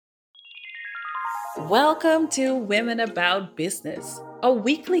Welcome to Women About Business, a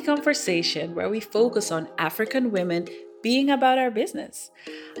weekly conversation where we focus on African women being about our business.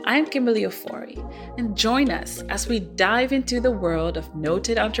 I'm Kimberly Ofori, and join us as we dive into the world of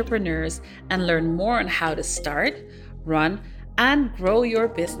noted entrepreneurs and learn more on how to start, run, and grow your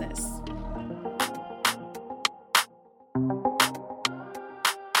business.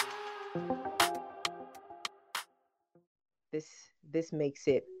 This this makes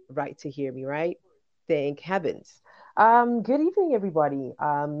it right to hear me, right? Thank heavens. Good evening, everybody.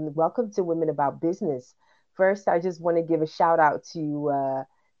 Welcome to Women About Business. First, I just want to give a shout out to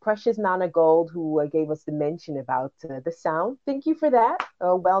Precious Nana Gold, who gave us the mention about the sound. Thank you for that.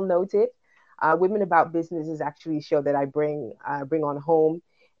 Well noted. Women About Business is actually a show that I bring on home,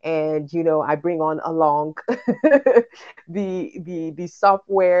 and I bring on along the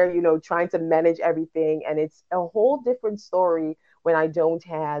software, trying to manage everything, and it's a whole different story when I don't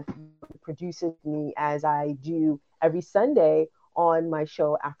have the producers with me as I do every Sunday on my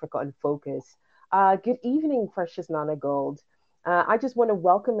show Africa on Focus. Good evening, Precious Nana Gold. I just want to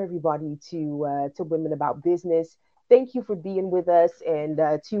welcome everybody to Women About Business. Thank you for being with us and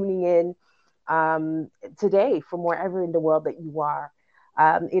tuning in today from wherever in the world that you are.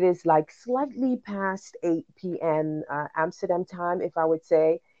 It is like slightly past 8 p.m. Amsterdam time, if I would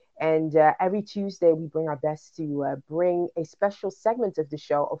say. And every Tuesday, we bring our best to bring a special segment of the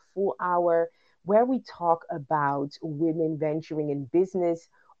show, a full hour, where we talk about women venturing in business,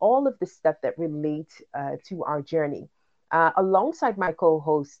 all of the stuff that relate to our journey. Alongside my co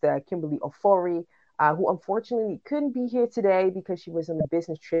host, Kimberly Ofori, who unfortunately couldn't be here today because she was on a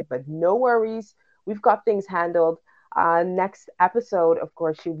business trip, but no worries. We've got things handled. Next episode, of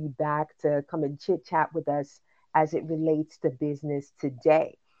course, she'll be back to come and chit chat with us as it relates to business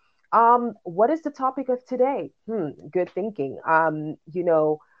today. What is the topic of today? Good thinking.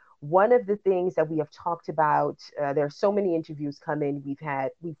 One of the things that we have talked about, there are so many interviews coming.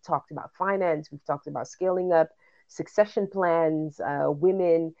 We've talked about finance, we've talked about scaling up, succession plans,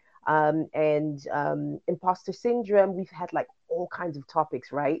 women, and imposter syndrome. We've had like all kinds of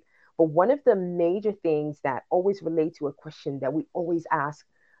topics, right? But one of the major things that always relate to a question that we always ask,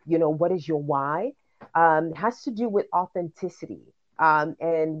 what is your why? Has to do with authenticity.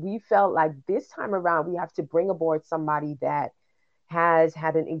 And we felt like this time around, we have to bring aboard somebody that has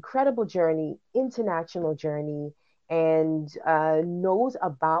had an incredible journey, international journey, and knows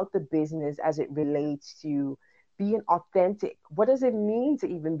about the business as it relates to being authentic. What does it mean to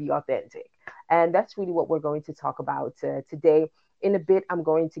even be authentic? And that's really what we're going to talk about today. In a bit, I'm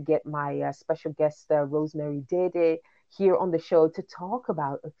going to get my special guest, Rosemary Dede, here on the show to talk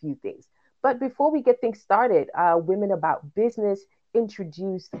about a few things. But before we get things started, Women About Business,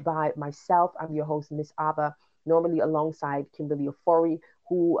 introduced by myself. I'm your host, MS.ABA, normally alongside Kimberly Ofori,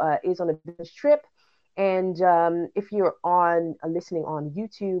 who is on a business trip. And if you're on listening on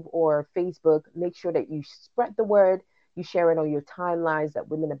YouTube or Facebook, make sure that you spread the word. You share it on your timelines that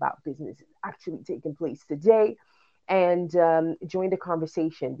Women About Business is actually taking place today, and join the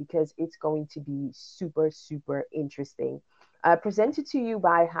conversation because it's going to be super, super interesting. Presented to you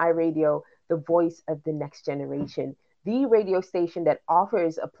by High Radio, the voice of the next generation, the radio station that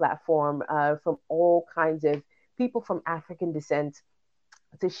offers a platform from all kinds of people from African descent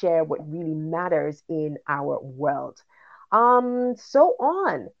to share what really matters in our world. So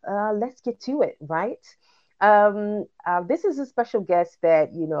on, let's get to it, right? This is a special guest that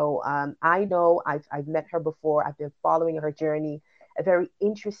I know. I've met her before. I've been following her journey, a very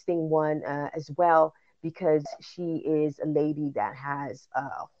interesting one as well, because she is a lady that has a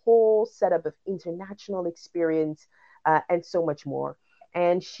whole setup of international experience and so much more.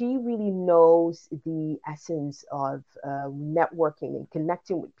 And she really knows the essence of networking and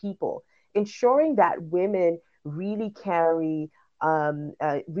connecting with people, ensuring that women really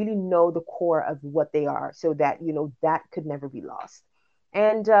really know the core of what they are so that, that could never be lost.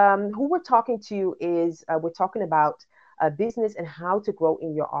 And who we're talking to is we're talking about business and how to grow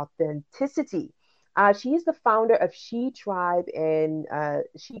in your authenticity. She is the founder of SheTribe and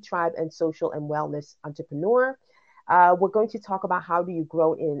Social and Wellness Entrepreneur. We're going to talk about how do you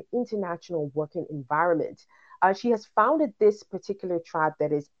grow in an international working environment. She has founded this particular tribe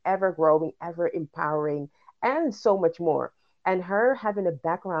that is ever growing, ever empowering, and so much more. And her having a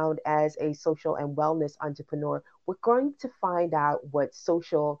background as a social and wellness entrepreneur, we're going to find out what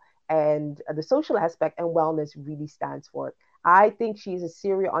social and the social aspect and wellness really stands for. I think she's a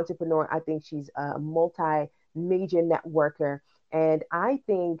serial entrepreneur. I think she's a multi major networker. And I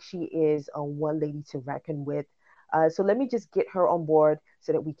think she is a one lady to reckon with. So let me just get her on board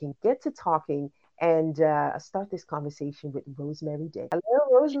so that we can get to talking and start this conversation with Rosemary Day.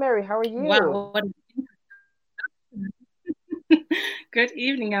 Hello, Rosemary. How are you? Wow, what a Good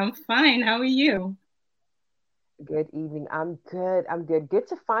evening. I'm fine. How are you? Good evening. I'm good. I'm good. Good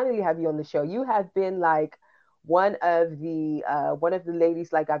to finally have you on the show. You have been like one of the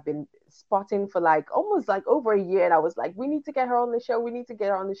ladies like I've been spotting for like almost like over a year, and I was like, we need to get her on the show. We need to get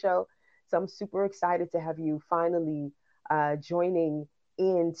her on the show. So I'm super excited to have you finally joining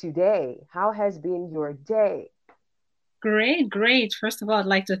in today. How has been your day? Great, great. First of all, I'd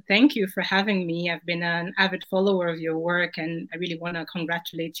like to thank you for having me. I've been an avid follower of your work, and I really want to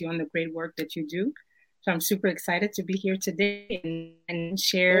congratulate you on the great work that you do. So I'm super excited to be here today and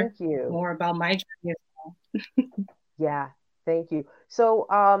share Thank you. more about my journey as well. Yeah, thank you. So,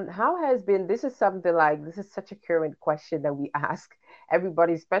 how has been, this is something like, this is such a current question that we ask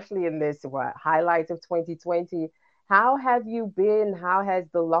everybody, especially in this highlights of 2020. How have you been? How has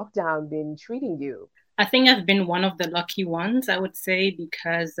the lockdown been treating you? I think I've been one of the lucky ones, I would say,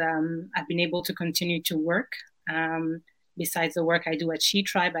 because I've been able to continue to work. Um, Besides the work I do at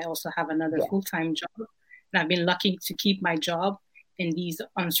SheTribe, I also have another Yeah, full-time job. And I've been lucky to keep my job in these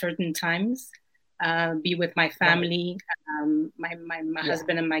uncertain times, be with my right. family, my Yeah.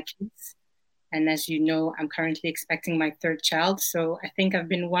 husband and my kids. And as you know, I'm currently expecting my third child. So I think I've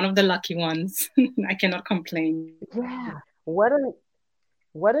been one of the lucky ones. I cannot complain. Yeah. What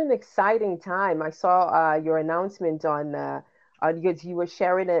an exciting time. I saw your announcement on you were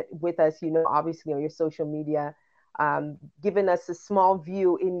sharing it with us, obviously on your social media, giving us a small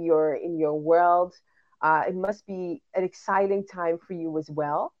view in your world. It must be an exciting time for you as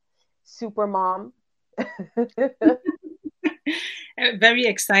well. Super mom. Very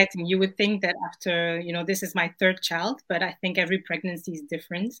exciting. You would think that after, this is my third child, but I think every pregnancy is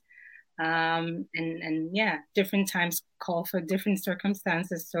different. And yeah, different times call for different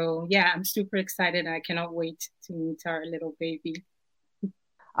circumstances. So yeah, I'm super excited. I cannot wait to meet our little baby.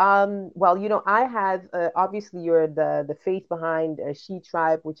 Well, I have obviously you're the face behind She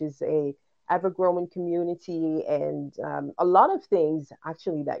Tribe, which is a ever-growing community, and a lot of things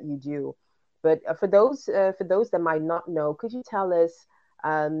actually that you do. But for those that might not know, could you tell us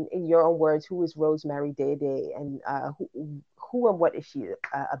in your own words who is Rosemary Dede and who and what is she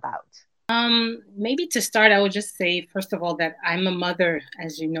about? Maybe to start, I would just say, first of all, that I'm a mother,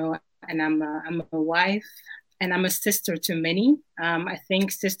 as you know, and I'm a wife, and I'm a sister to many. I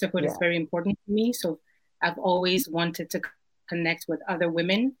think sisterhood is Yeah, very important to me. So I've always wanted to connect with other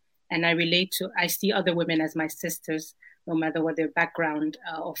women, and I see other women as my sisters, no matter what their background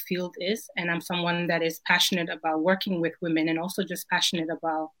or field is. And I'm someone that is passionate about working with women and also just passionate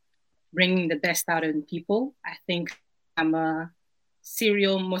about bringing the best out in people. I think I'm a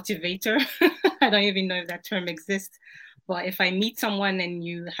serial motivator. I don't even know if that term exists, but if I meet someone and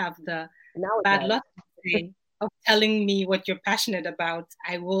you have the now it bad does. luck of telling me what you're passionate about,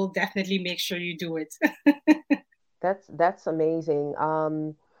 I will definitely make sure you do it. That's amazing.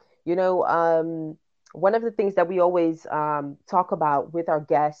 You know, one of the things that we always talk about with our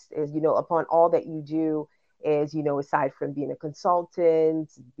guests is, upon all that you do is, aside from being a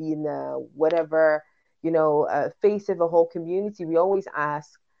consultant, being a whatever, face of a whole community, we always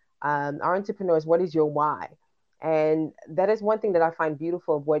ask our entrepreneurs, what is your why? And that is one thing that I find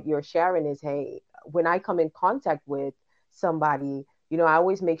beautiful of what you're sharing is, hey, when I come in contact with somebody, I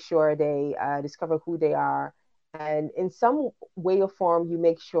always make sure they discover who they are and in some way or form you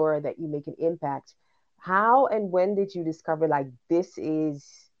make sure that you make an impact. How and when did you discover like this is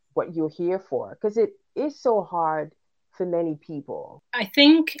what you're here for, because it is so hard for many people? I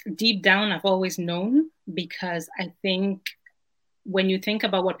think deep down, I've always known because I think when you think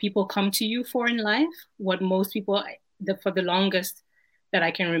about what people come to you for in life, what most people, for the longest that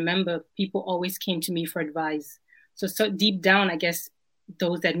I can remember, people always came to me for advice. So deep down, I guess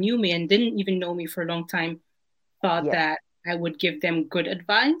those that knew me and didn't even know me for a long time thought Yeah. that I would give them good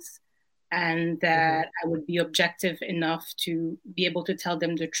advice and Hmm. that I would be objective enough to be able to tell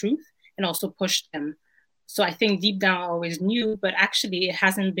them the truth and also push them. So I think deep down I always knew, but actually it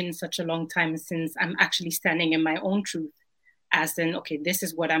hasn't been such a long time since I'm actually standing in my own truth, as in, okay, this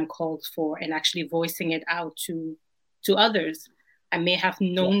is what I'm called for, and actually voicing it out to others. I may have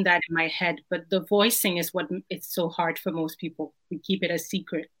Yeah. known that in my head, but the voicing is what it's so hard for most people. We keep it a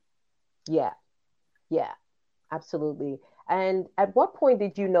secret. Yeah. Yeah. Absolutely. And at what point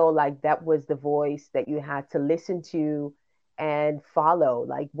did you know like that was the voice that you had to listen to and follow?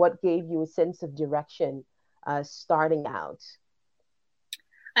 Like what gave you a sense of direction starting out?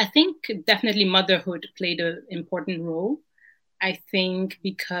 I think definitely motherhood played an important role. I think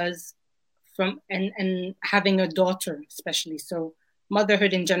because and having a daughter especially. So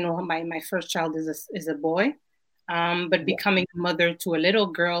motherhood in general, my first child is a boy. But Yeah. becoming a mother to a little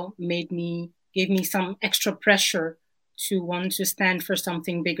girl gave me some extra pressure to want to stand for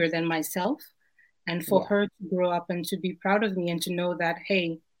something bigger than myself, and for Yeah. her to grow up and to be proud of me and to know that,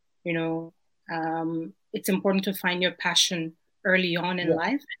 hey, you know, it's important to find your passion early on in Yeah.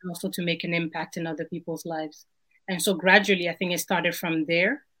 life and also to make an impact in other people's lives. And so gradually, I think it started from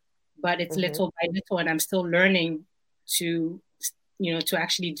there, but it's Mm-hmm. little by little, and I'm still learning to, to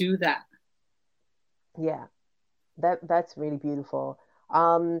actually do that. Yeah. That's really beautiful.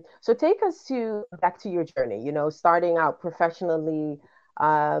 So take us to back to your journey, starting out professionally.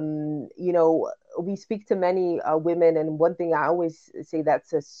 We speak to many women, and one thing I always say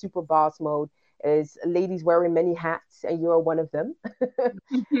that's a super boss mode is ladies wearing many hats, and you're one of them.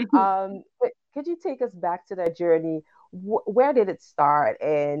 But could you take us back to that journey? Where did it start,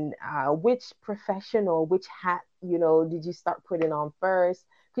 and which professional, which hat, did you start putting on first?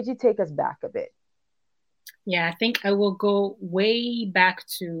 Could you take us back a bit? Yeah, I think I will go way back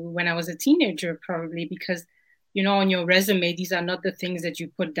to when I was a teenager, probably, because, on your resume, these are not the things that you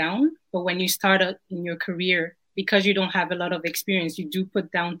put down. But when you start out in your career, because you don't have a lot of experience, you do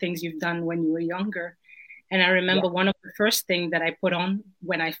put down things you've done when you were younger. And I Yeah. remember one of the first things that I put on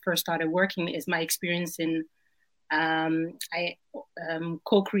when I first started working is my experience in, I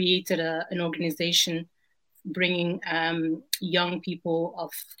co-created an organization bringing young people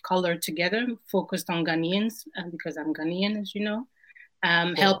of color together, focused on Ghanaians, because I'm Ghanaian, as you know,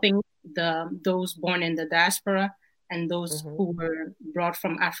 Sure. helping those born in the diaspora and those Mm-hmm. who were brought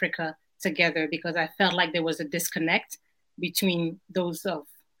from Africa together, because I felt like there was a disconnect between those of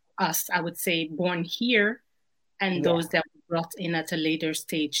us, I would say, born here and Yeah. those that were brought in at a later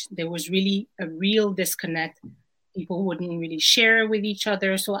stage. There was really a real disconnect. People wouldn't really share with each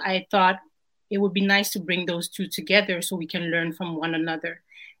other. So I thought it would be nice to bring those two together so we can learn from one another.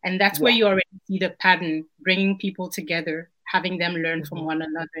 And that's where Yeah. you already see the pattern, bringing people together, having them learn from Mm-hmm. one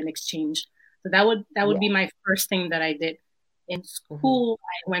another and exchange. So that would Yeah. be my first thing that I did. In Mm-hmm. school,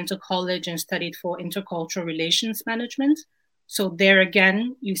 I went to college and studied for intercultural relations management. So there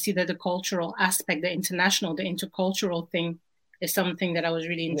again, you see that the cultural aspect, the international, the intercultural thing is something that I was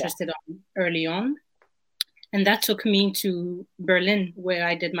really Yeah. interested in early on. And that took me to Berlin, where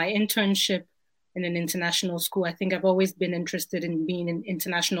I did my internship in an international school. I think I've always been interested in being in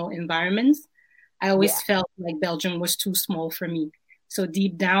international environments. I Yeah. always felt like Belgium was too small for me. So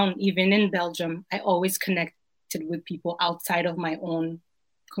deep down, even in Belgium, I always connected with people outside of my own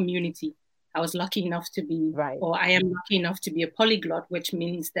community. I was lucky enough to be, Right. or I am lucky enough to be a polyglot, which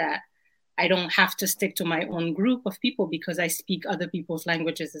means that I don't have to stick to my own group of people because I speak other people's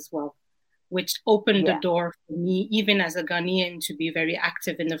languages as well, which opened the Yeah. door for me, even as a Ghanaian, to be very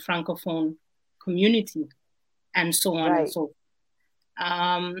active in the Francophone community and so on and Right. so forth.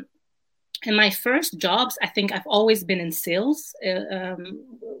 Um, and my first jobs, I think I've always been in sales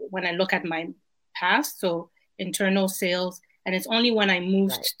when I look at my past. So internal sales. And it's only when I Right.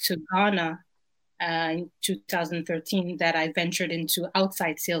 moved to Ghana in 2013 that I ventured into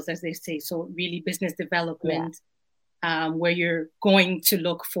outside sales, as they say. So really business Yeah. development, where you're going to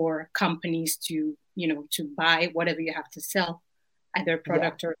look for companies to buy whatever you have to sell, either Yeah.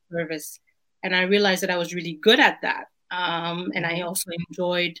 product or service. And I realized that I was really good at that. And I Mm-hmm. also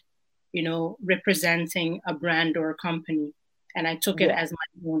enjoyed, representing a brand or a company. And I took it Yeah. as my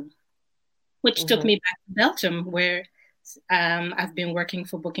own, which took Mm-hmm. me back to Belgium, where I've been working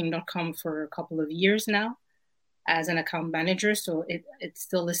for Booking.com for a couple of years now as an account manager. So it's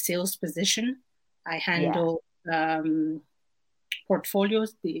still a sales position. I Yeah. handle um,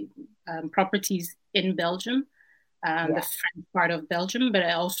 portfolios, the properties in Belgium, the Yeah. French part of Belgium, but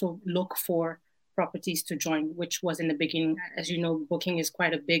I also look for properties to join, which was in the beginning. As you know, Booking is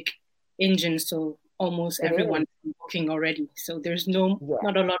quite a big engine, so almost It everyone is. is booking already. So there's no Yeah.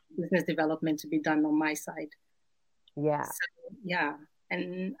 not a lot of business development to be done on my side. Yeah. So yeah,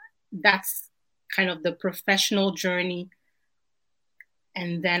 and that's kind of the professional journey.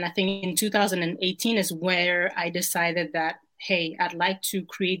 And then I think in 2018 is where I decided that, hey, I'd like to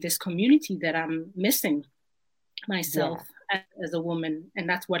create this community that I'm missing Yeah. myself as a woman. And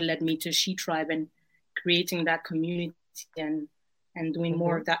that's what led me to SheTribe and creating that community and doing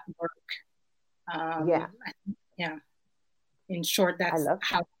more Mm-hmm. of that work. Yeah. Yeah, in short, I that's love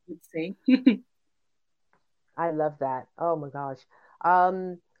how that. I would say. I love that. Oh my gosh.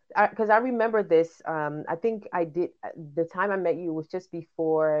 Um, because I remember this. I think I did the time I met you was just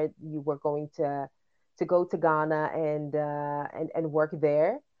before you were going to go to Ghana and work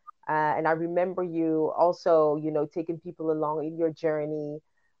there. And I remember you also, taking people along in your journey.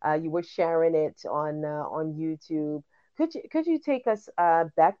 You were sharing it on YouTube. Could you take us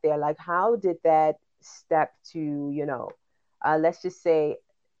back there? Like, how did that step to, let's just say,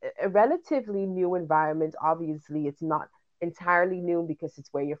 a relatively new environment. Obviously, it's not entirely new because it's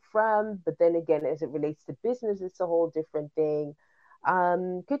where you're from. But then again, as it relates to business, it's a whole different thing.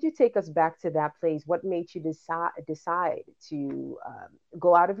 Could you take us back to that place? What made you decide to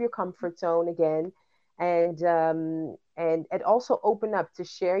go out of your comfort zone again, and also open up to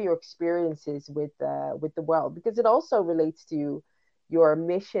share your experiences with the world, because it also relates to your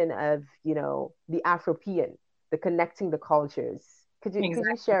mission of, the Afropean, the connecting the cultures. Could you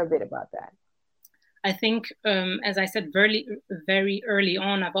Exactly. share a bit about that? I think, as I said very early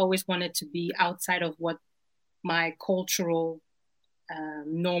on, I've always wanted to be outside of what my cultural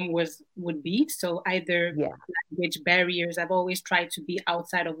norm would be. So either Yeah, language barriers, I've always tried to be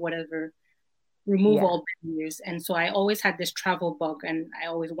outside of whatever, remove yeah, all barriers. And so I always had this travel bug, and I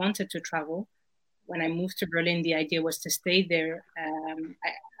always wanted to travel. When I moved to Berlin, the idea was to stay there.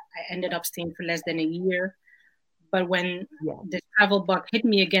 I ended up staying for less than a year. But when yeah. the travel bug hit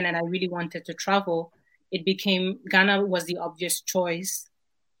me again and I really wanted to travel, it became Ghana was the obvious choice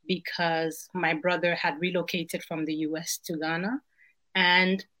because my brother had relocated from the US to Ghana.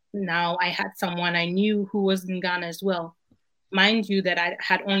 And now I had someone I knew who was in Ghana as well. Mind you, that I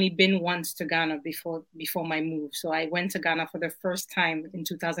had only been once to Ghana before my move. So I went to Ghana for the first time in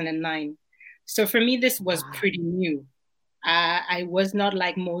 2009. So for me, this was Wow. pretty new. I was not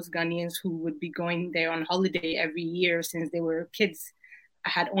like most Ghanaians who would be going there on holiday every year since they were kids. I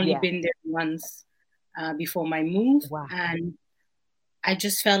had only Yeah. been there once before my move. Wow. And I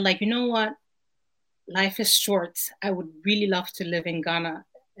just felt like, you know what? Life is short. I would really love to live in Ghana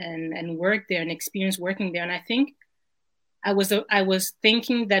and work there and experience working there. And I think I was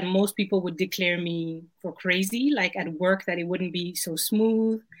thinking that most people would declare me for crazy, like at work, that it wouldn't be so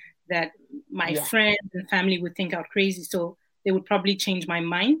smooth, that my Yeah. friends and family would think out crazy. So they would probably change my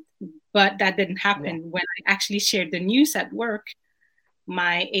mind. But that didn't Yeah. happen. When I actually shared the news at work,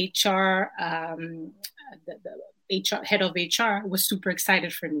 my HR, the HR head of HR was super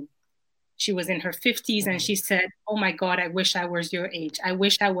excited for me. She was in her 50s and Right. she said, "Oh my God, I wish I was your age. I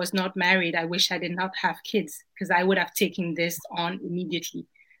wish I was not married. I wish I did not have kids because I would have taken this on immediately."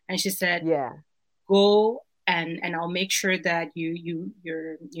 And she said, Yeah. "Go and I'll make sure that you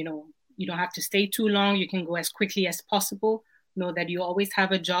don't have to stay too long. You can go as quickly as possible. Know that you always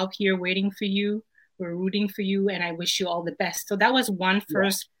have a job here waiting for you. We're rooting for you and I wish you all the best." So that was one Yeah.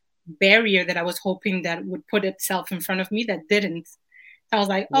 first barrier that I was hoping that would put itself in front of me that didn't. I was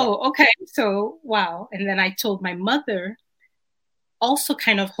like, Yeah. oh, okay, so wow. And then I told my mother, also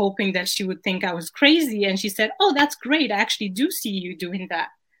kind of hoping that she would think I was crazy. And she said, "Oh, that's great. I actually do see you doing that.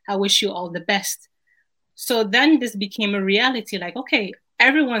 I wish you all the best." So then this became a reality like, okay,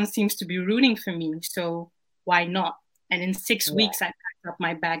 everyone seems to be rooting for me. So why not? And in 6 weeks, Yeah. I packed up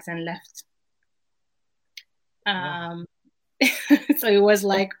my bags and left. Wow. Um, so it was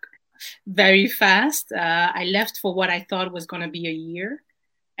like very fast. I left for what I thought was going to be a year.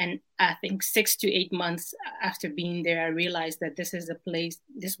 And I think 6 to 8 months after being there, I realized that this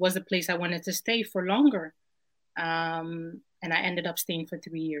was a place I wanted to stay for longer. And I ended up staying for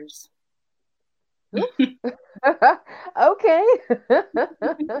 3 years. Okay.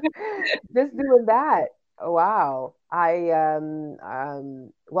 Just doing that. Wow.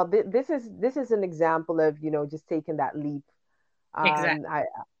 Well, this is an example of, just taking that leap. Exactly. I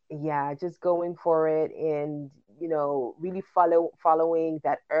Yeah, just going for it, and really following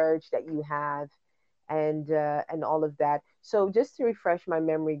that urge that you have, and all of that. So just to refresh my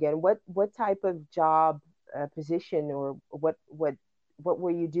memory again, what type of job, position, or what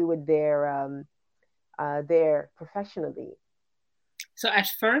were you doing there professionally? So at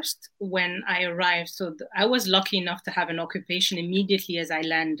first, when I arrived, I was lucky enough to have an occupation immediately as I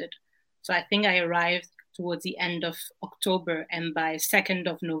landed. So I think I arrived towards the end of October, and by 2nd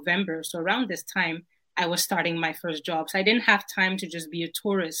of November, so around this time, I was starting my first job. So I didn't have time to just be a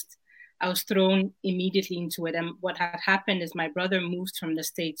tourist. I was thrown immediately into it. And what had happened is my brother moved from the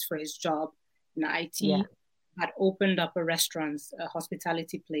States for his job in Yeah. IT, had opened up a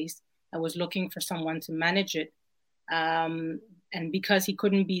hospitality place. I was looking for someone to manage it. Um, and because he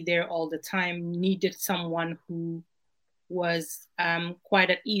couldn't be there all the time, needed someone who was quite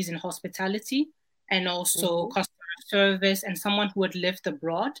at ease in hospitality and also Hmm. customer service, and someone who had lived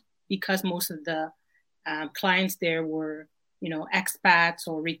abroad because most of the clients there were, expats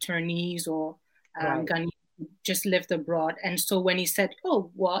or returnees or Right. Ghanaians who just lived abroad. And so when he said,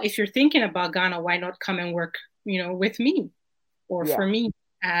 "Oh, well, if you're thinking about Ghana, why not come and work, with me or for Yeah. me?"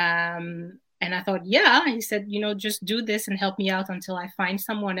 And I thought, yeah. He said, just do this and help me out until I find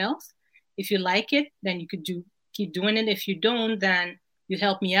someone else. If you like it, then you could keep doing it. If you don't, then you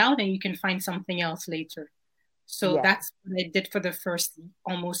help me out and you can find something else later. So Yeah. that's what I did for the first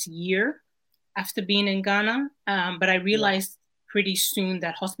almost year after being in Ghana. But I Yeah. realized pretty soon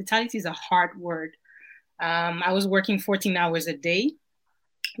that hospitality is a hard word. I was working 14 hours a day,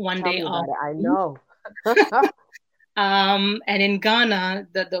 one Tell day me off. about it. I know. And in Ghana,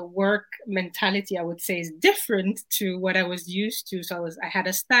 the work mentality, I would say, is different to what I was used to. So I had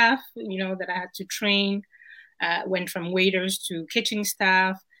a staff, that I had to train. Went from waiters to kitchen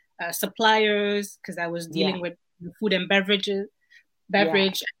staff, suppliers, because I was Yeah. dealing with food and beverages, Yeah.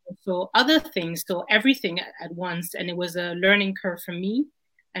 and also other things. So everything at once, and it was a learning curve for me,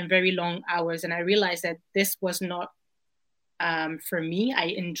 and very long hours. And I realized that this was not for me. I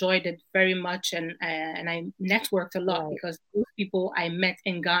enjoyed it very much, and I networked a lot Right. because those people I met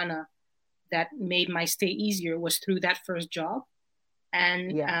in Ghana that made my stay easier was through that first job. And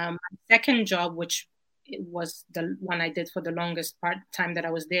Yeah. my second job, which it was the one I did for the longest time that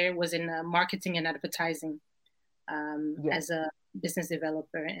I was there, was in marketing and advertising Yeah. as a business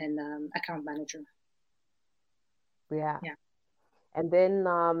developer and account manager. Yeah. Yeah. And then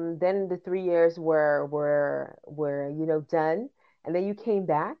the 3 years were done, and then you came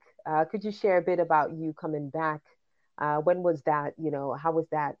back. Could you share a bit about you coming back? When was that? How was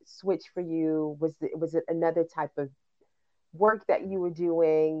that switch for you? Was it another type of work that you were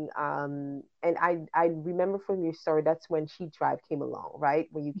doing? And I remember from your story, that's when SheTribe came along, right?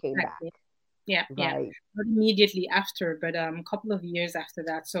 When you came back, Exactly. Yeah, yeah. right? Not immediately after, but a couple of years after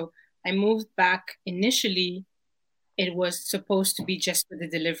that. So I moved back. Initially, it was supposed to be just for the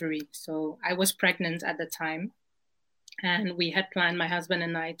delivery. So I was pregnant at the time, and we had planned, my husband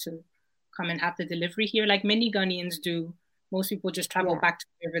and I, to come and have the delivery here, like many Ghanaians do. Most people just travel Yeah, back to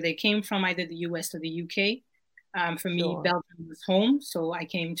wherever they came from, either the US or the UK. For me, sure. Belgium was home, so I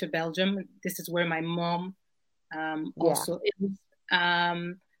came to Belgium. This is where my mom Yeah, also is.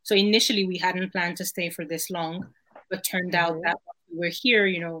 So initially, we hadn't planned to stay for this long, but turned out hmm, that while we were here,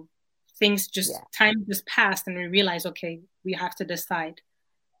 yeah, time just passed, and we realized, okay, we have to decide.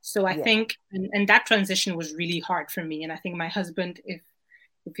 So I yeah, think, and that transition was really hard for me. And I think my husband, if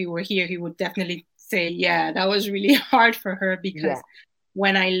he were here, he would definitely say, yeah, that was really hard for her, yeah, because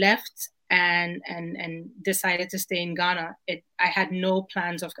when I left and decided to stay in Ghana, I had no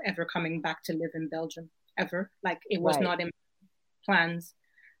plans of ever coming back to live in Belgium ever. Like, it was right. not in plans.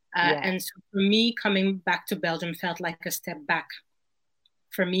 Yeah. And so for me, coming back to Belgium felt like a step back.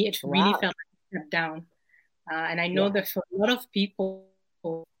 For me, it really Wow. felt like a step down. And I know Yeah, that for a lot of people,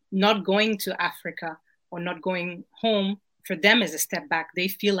 not going to Africa or not going home, for them is a step back. They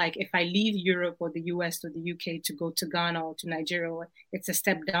feel like, if I leave Europe or the US or the UK to go to Ghana or to Nigeria, it's a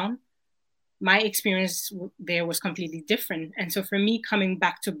step down. My experience there was completely different. And so for me, coming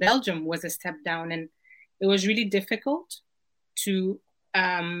back to Belgium was a step down. And it was really difficult to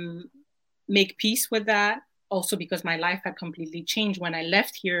um, make peace with that. Also, because my life had completely changed when I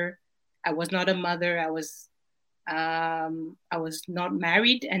left here. I was not a mother. I was not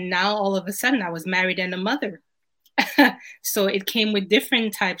married, and now all of a sudden I was married and a mother. So it came with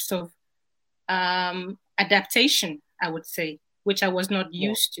different types of adaptation, I would say, which I was not yeah,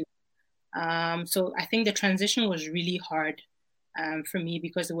 used to. So I think the transition was really hard for me,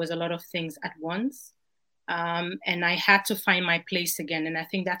 because it was a lot of things at once. And I had to find my place again. And I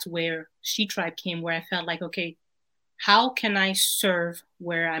think that's where SheTribe came, where I felt like, okay, how can I serve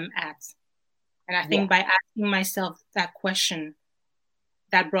where I'm at? And I yeah, think by asking myself that question,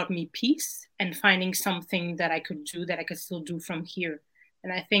 that brought me peace and finding something that I could do, that I could still do from here.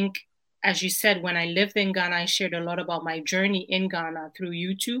 And I think, as you said, when I lived in Ghana, I shared a lot about my journey in Ghana through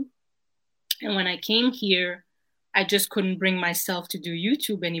YouTube. And when I came here, I just couldn't bring myself to do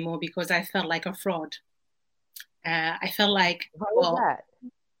YouTube anymore, because I felt like a fraud. I felt like, how was well, that?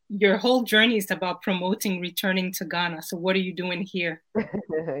 your whole journey is about promoting returning to Ghana. So what are you doing here?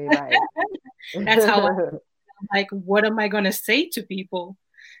 Right. That's how I'm like, what am I going to say to people?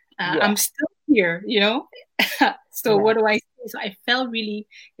 Yeah, I'm still here, So yeah, what do I say? So I felt really,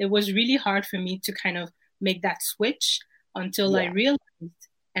 it was really hard for me to kind of make that switch, until I yeah, realized,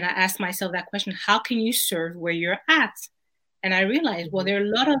 and I asked myself that question, how can you serve where you're at? And I realized, well, hmm, there are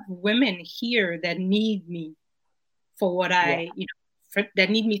a lot of women here that need me for what yeah, that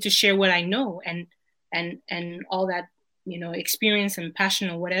need me to share what I know, and all that, experience and passion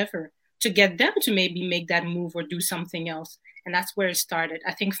or whatever, to get them to maybe make that move or do something else. And that's where it started.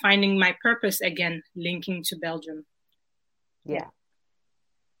 I think finding my purpose again, linking to Belgium. Yeah.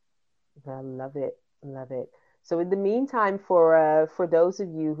 yeah. I love it. Love it. So in the meantime, for those of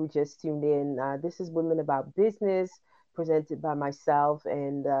you who just tuned in, this is Women About Business, presented by myself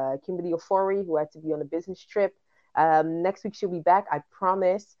and Kimberly Ofori, who had to be on a business trip. Next week she'll be back, I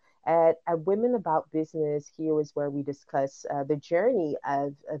promise. At Women About Business, here is where we discuss the journey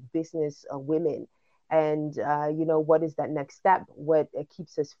of business women. And, what is that next step? What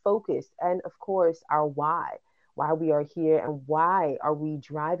keeps us focused? And of course, our why we are here and why are we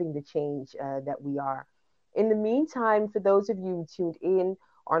driving the change that we are. In the meantime, for those of you who tuned in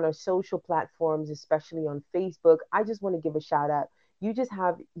on our social platforms, especially on Facebook, I just want to give a shout out. You just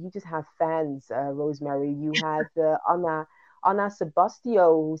have fans, Rosemary. You had Anna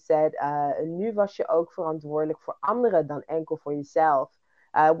Sebastio who said, nu was je ook verantwoordelijk voor anderen dan enkel voor jezelf.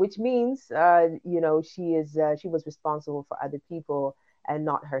 Which means, she was responsible for other people and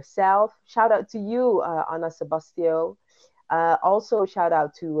not herself. Shout out to you, Anna Sebastio. Also, shout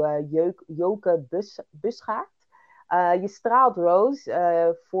out to Joke Busgaard. Je straalt,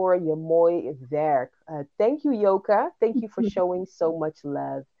 Rose, voor je mooi werk. Thank you, Yoka. Thank you for showing so much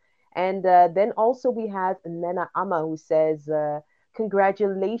love. And then also we have Nena Amma who says,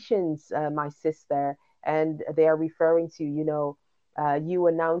 congratulations, my sister. And they are referring to, you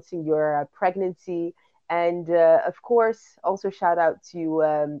announcing your pregnancy. And of course, also shout out to,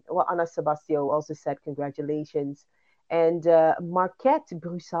 Anna Sebastio also said congratulations. And Marquette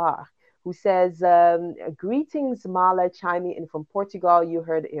Broussard, who says, greetings, Mala, chiming in from Portugal. You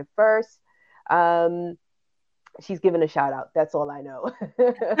heard it here first. She's given a shout out. That's all I know.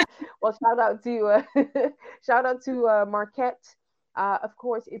 Well, shout out to Marquette. Of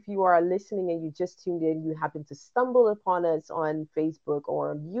course, if you are listening and you just tuned in, you happen to stumble upon us on Facebook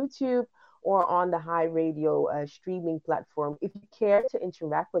or on YouTube or on the High Radio streaming platform. If you care to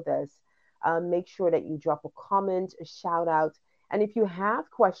interact with us, make sure that you drop a comment, a shout out, and if you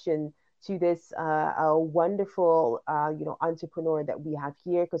have questions to this wonderful, entrepreneur that we have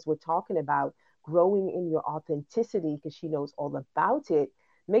here, because we're talking about growing in your authenticity, because she knows all about it.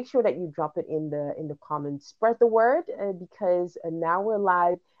 Make sure that you drop it in the comments. Spread the word, because now we're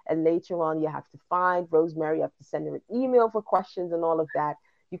live, and later on you have to find Rosemary. You have to send her an email for questions and all of that.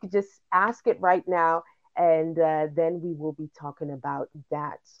 You could just ask it right now, and then we will be talking about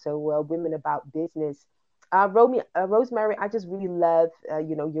that. So, Women About Business. Rosemary, I just really love,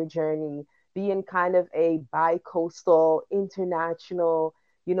 your journey, being kind of a bi-coastal, international,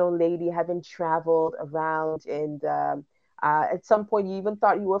 lady, having traveled around. And at some point, you even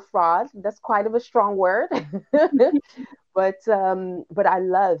thought you were a fraud. That's quite of a strong word. But I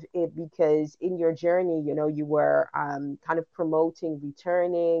love it because in your journey, you were kind of promoting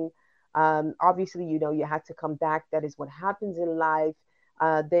returning. Obviously, you had to come back. That is what happens in life.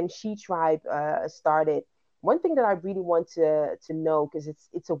 Then SheTribe started. One thing that I really want to know, because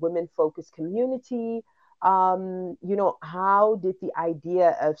it's a women focused community. How did the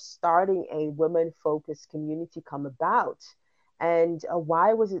idea of starting a women focused community come about, and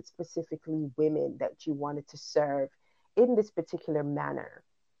why was it specifically women that you wanted to serve in this particular manner?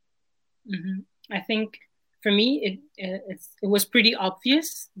 Mm-hmm. I think for me, it was pretty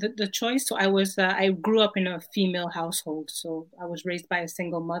obvious, the choice. So I grew up in a female household, so I was raised by a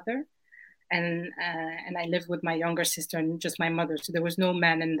single mother. And I lived with my younger sister and just my mother. So there was no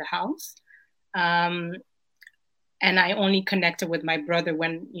man in the house. And I only connected with my brother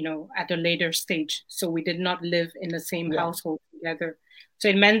when, at a later stage. So we did not live in the same household together. So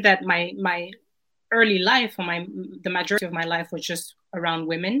it meant that my early life, or the majority of my life, was just around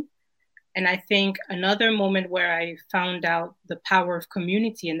women. And I think another moment where I found out the power of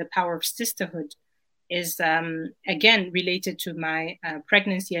community and the power of sisterhood is, again, related to my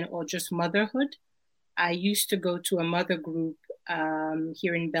pregnancy or just motherhood. I used to go to a mother group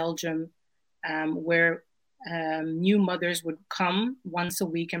here in Belgium where new mothers would come once a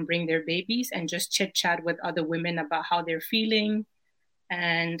week and bring their babies and just chit chat with other women about how they're feeling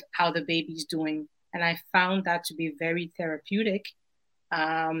and how the baby's doing. And I found that to be very therapeutic.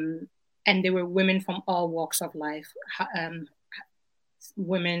 And there were women from all walks of life.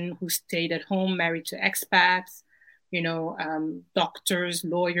 Women who stayed at home, married to expats, doctors,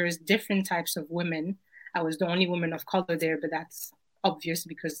 lawyers, different types of women. I was the only woman of color there, but that's obvious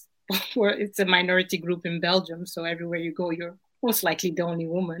because it's a minority group in Belgium. So everywhere you go, you're most likely the only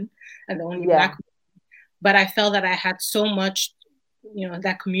woman and the only Black woman. But I felt that I had so much,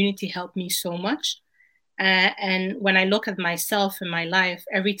 that community helped me so much. And when I look at myself in my life,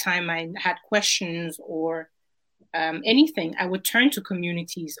 every time I had questions or anything, I would turn to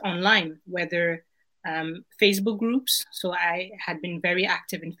communities online, whether Facebook groups. So I had been very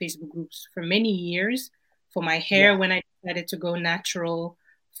active in Facebook groups for many years for my hair when I decided to go natural,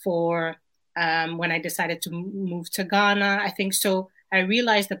 for when I decided to move to Ghana. I think so. I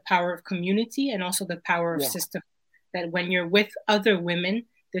realized the power of community and also the power of sisterhood, that when you're with other women,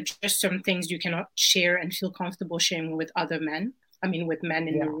 there's just some things you cannot share and feel comfortable sharing with other men. with men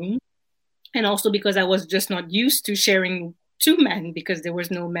in the Yeah. room. And also because I was just not used to sharing to men because there was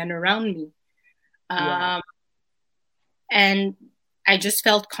no men around me. Yeah. And I just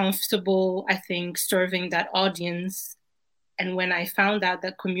felt comfortable, I think, serving that audience. And when I found out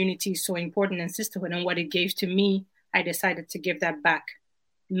that community is so important in sisterhood and what it gave to me, I decided to give that back.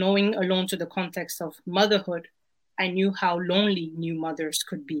 Knowing alone to the context of motherhood, I knew how lonely new mothers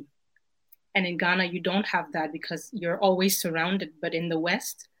could be. And in Ghana, you don't have that because you're always surrounded. But in the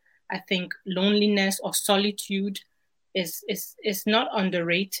West, I think loneliness or solitude is not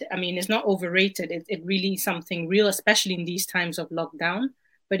underrated. I mean, it's not overrated. It really is something real, especially in these times of lockdown.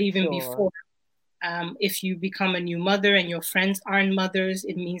 But even Sure. before, if you become a new mother and your friends aren't mothers,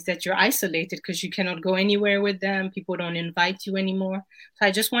 it means that you're isolated because you cannot go anywhere with them. People don't invite you anymore. So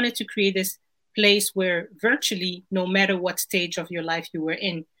I just wanted to create this place where virtually, no matter what stage of your life you were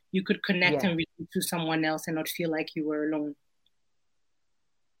in, you could connect Yeah. and relate to someone else and not feel like you were alone.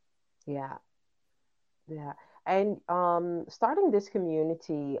 Yeah. Yeah. And starting this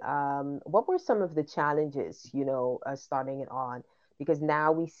community, what were some of the challenges, starting it on? Because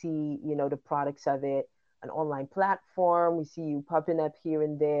now we see, the products of it, an online platform. We see you popping up here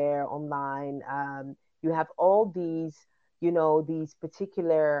and there online. You have all these, these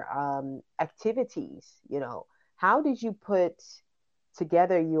particular activities. How did you put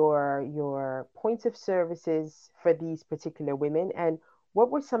together your points of services for these particular women, and what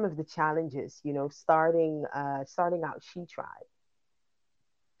were some of the challenges, starting out SheTribe?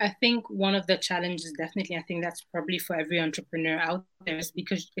 I think one of the challenges, definitely, I think that's probably for every entrepreneur out there,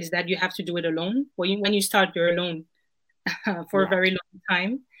 is that you have to do it alone. When you start, you're alone for a Yeah. very long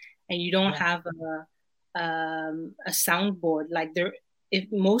time, and you don't Yeah. have a soundboard. Like if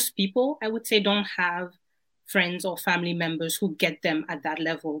most people, I would say, don't have friends or family members who get them at that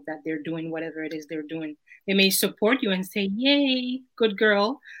level that they're doing whatever it is they're doing. They may support you and say, "Yay, good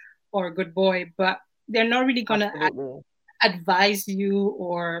girl," or "good boy," but they're not really gonna Absolutely. advise you,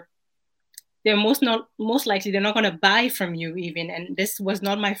 or they're most likely they're not going to buy from you even. And this was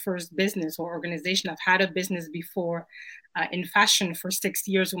not my first business or organization. I've had a business before in fashion for 6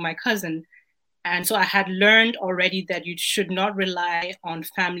 years with my cousin, and so I had learned already that you should not rely on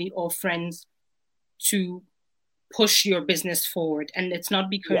family or friends to push your business forward. And it's not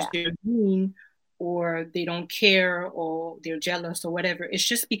because Yeah. they're mean or they don't care or they're jealous or whatever. It's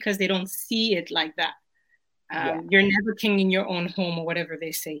just because they don't see it like that. Yeah. You're never king in your own home, or whatever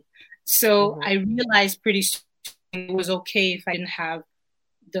they say. So Hmm. I realized pretty soon it was okay if I didn't have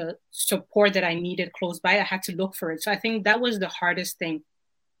the support that I needed close by. I had to look for it. So I think that was the hardest thing,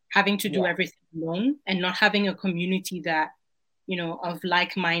 having to do Yeah. everything alone and not having a community that, of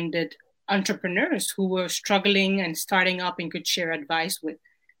like-minded entrepreneurs who were struggling and starting up and could share advice with.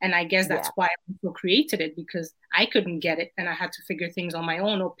 And I guess that's Yeah. why I also created it, because I couldn't get it and I had to figure things on my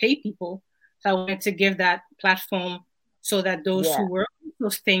own or pay people. So I wanted to give that platform so that those Yeah. who were also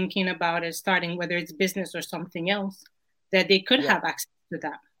thinking about it, starting, whether it's business or something else, that they could Yeah. have access to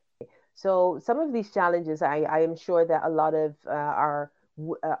that. So some of these challenges, I am sure that a lot of our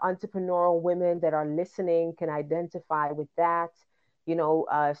entrepreneurial women that are listening can identify with that.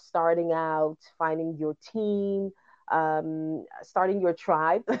 Starting out, finding your team, starting your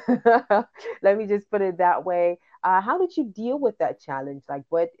tribe. Let me just put it that way. How did you deal with that challenge? Like,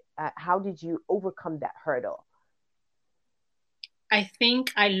 how did you overcome that hurdle? I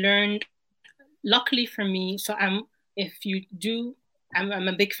think I learned, luckily for me, so if you do, I'm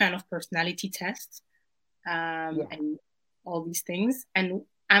a big fan of personality tests, Yeah. and all these things. And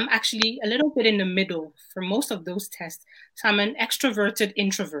I'm actually a little bit in the middle for most of those tests. So I'm an extroverted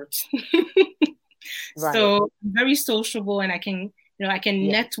introvert. Right. So I'm very sociable, and I can Yeah.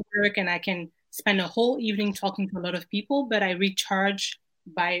 network and I can spend a whole evening talking to a lot of people, but I recharge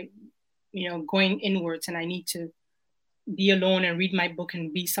by, going inwards, and I need to be alone and read my book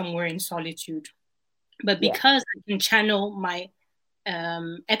and be somewhere in solitude. But Yeah. because I can channel my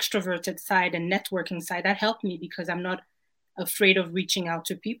extroverted side and networking side, that helped me because I'm not afraid of reaching out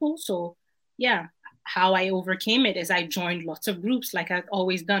to people. So, yeah, how I overcame it is I joined lots of groups like I've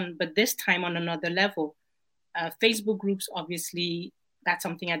always done, but this time on another level. Facebook groups, obviously, that's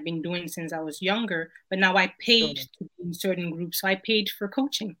something I've been doing since I was younger, but now I paid Sure. to be in certain groups. So I paid for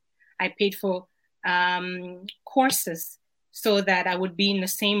coaching, I paid for courses so that I would be in the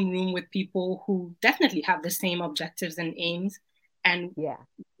same room with people who definitely have the same objectives and aims, and Yeah.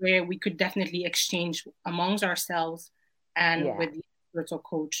 where we could definitely exchange amongst ourselves and Yeah. with the experts or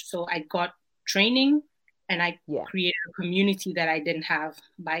coach. So I got training and I Yeah. created a community that I didn't have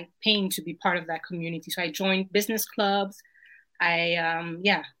by paying to be part of that community. So I joined business clubs.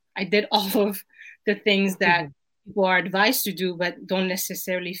 I did all of the things that people are advised to do, but don't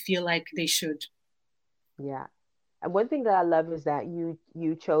necessarily feel like they should. Yeah. And one thing that I love is that you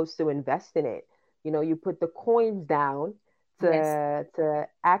chose to invest in it. You put the coins down Yes. to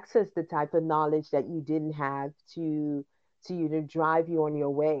access the type of knowledge that you didn't have to drive you on your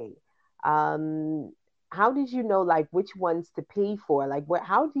way. Um, how did you know like which ones to pay for? Like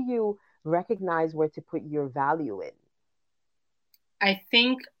how do you recognize where to put your value in? I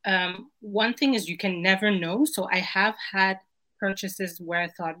think one thing is you can never know. So I have had purchases where I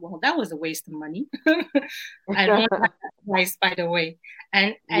thought, well, that was a waste of money. I don't have that advice, by the way.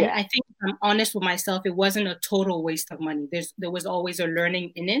 And Yeah, I think if I'm honest with myself, it wasn't a total waste of money. There was always a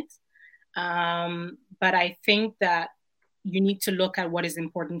learning in it. But I think that you need to look at what is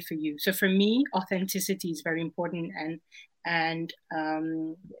important for you. So for me, authenticity is very important, and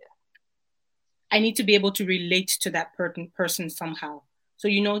I need to be able to relate to that person somehow. So,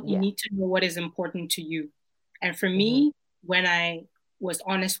 you yeah. need to know what is important to you. And for Hmm. me, when I was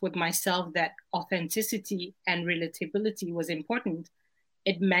honest with myself that authenticity and relatability was important,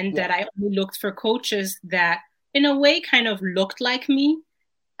 it meant that Yes, I only looked for coaches that, in a way, kind of looked like me,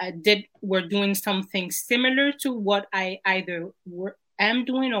 were doing something similar to what I either am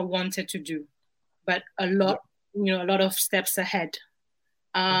doing or wanted to do, but yeah. a lot of steps ahead.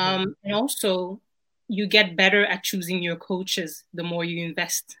 Hmm. And also, you get better at choosing your coaches the more you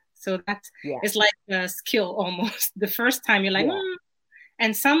invest. So that's Yeah, it's like a skill almost. The first time you're like, yeah,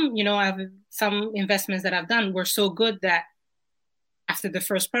 and some, I've some investments that I've done were so good that after the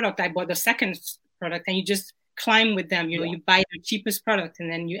first product, I bought the second product, and you just climb with them. yeah. You buy the cheapest product, and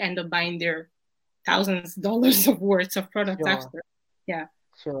then you end up buying their thousands of dollars of worth of products Sure. after. Yeah.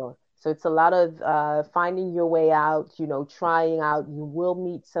 Sure. So it's a lot of finding your way out, trying out. You will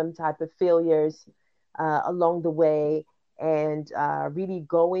meet some type of failures along the way, and really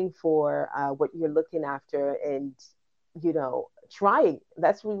going for what you're looking after, and trying.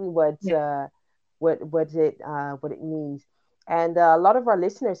 That's really Yeah. what it means. And a lot of our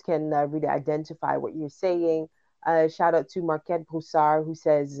listeners can really identify what you're saying. Shout out to Marquette Broussard, who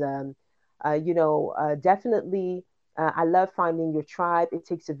says, definitely. I love finding your tribe. It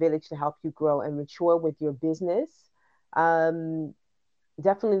takes a village to help you grow and mature with your business. Um,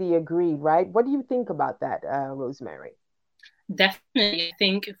 Definitely agree, right? What do you think about that, Rosemary? Definitely. I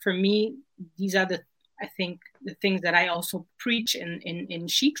think for me, these are I think the things that I also preach in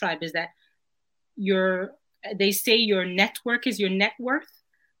SheTribe is that your, they say your network is your net worth,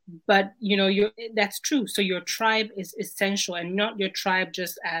 but that's true. So your tribe is essential, and not your tribe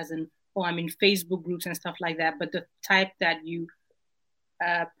just as in, oh, I'm in Facebook groups and stuff like that, but the type that you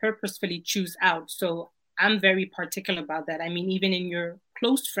purposefully choose out. So I'm very particular about that. I mean, even in your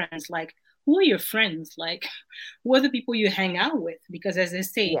close friends, like, who are your friends? Like, who are the people you hang out with? Because as I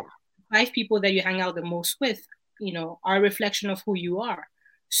say, Yeah, 5 people that you hang out the most with, are a reflection of who you are.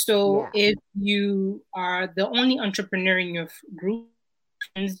 So yeah, if you are the only entrepreneur in your group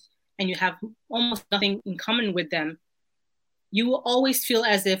friends and you have almost nothing in common with them, you will always feel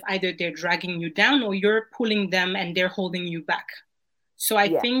as if either they're dragging you down or you're pulling them and they're holding you back. So I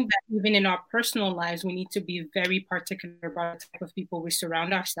yeah, think that even in our personal lives, we need to be very particular about the type of people we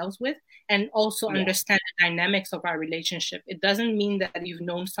surround ourselves with, and also yeah, understand the dynamics of our relationship. It doesn't mean that you've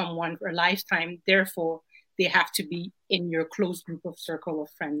known someone for a lifetime, therefore they have to be in your close group of circle of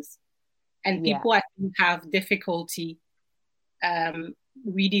friends. And yeah, people, I think, have difficulty um,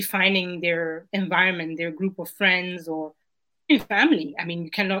 redefining their environment, their group of friends, or family. I mean, you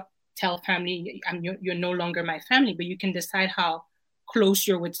cannot tell family, you're no longer my family, but you can decide how close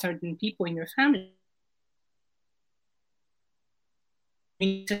you're with certain people in your family. You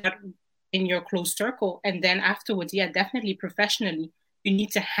need to start in your close circle, and then afterwards, yeah, definitely professionally, you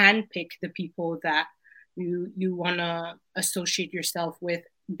need to handpick the people that you want to associate yourself with,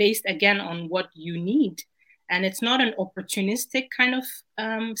 based again on what you need. And it's not an opportunistic kind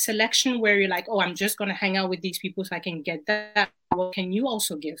of selection where you're like, oh, I'm just going to hang out with these people so I can get that. What can you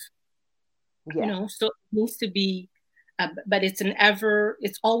also give? yeah, So it needs to be, but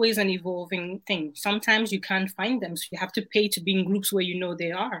it's always an evolving thing. Sometimes you can't find them, so you have to pay to be in groups where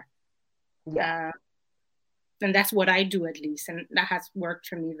they are. yeah, uh, and that's what I do, at least, and that has worked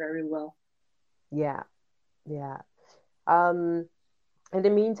for me very well. yeah, yeah. Um, In the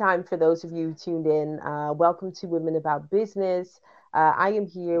meantime, for those of you tuned in, welcome to Women About Business. I am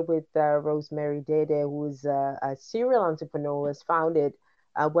here with Rosemary Dede, who is a serial entrepreneur, who has founded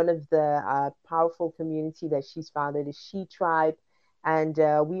one of the powerful community that she's founded is SheTribe. And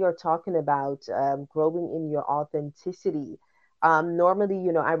we are talking about growing in your authenticity. Normally,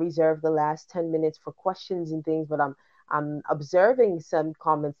 I reserve the last 10 minutes for questions and things, but I'm observing some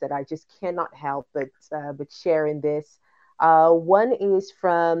comments that I just cannot help but share in this. One is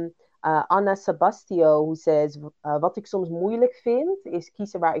from Anna Sebastio, who says: wat ik soms moeilijk vind, is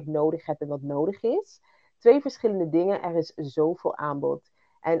kiezen waar ik nodig heb en wat nodig is. Twee verschillende dingen, er is zoveel aanbod.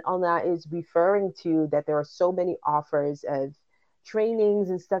 And Anna is referring to that there are so many offers of trainings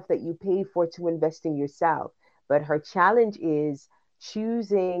and stuff that you pay for to invest in yourself. But her challenge is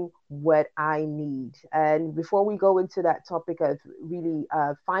choosing what I need. And before we go into that topic of really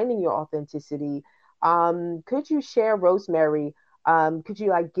finding your authenticity, could you share, Rosemary? Could you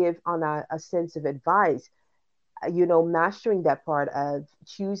like give on a sense of advice? Mastering that part of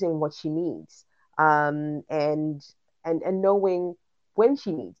choosing what she needs, and knowing when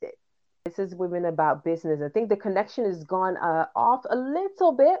she needs it. This is Women About Business. I think the connection has gone off a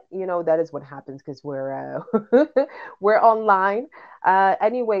little bit. That is what happens because we're we're online.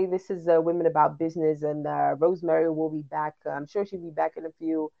 Anyway, this is Women About Business, and Rosemary will be back. I'm sure she'll be back in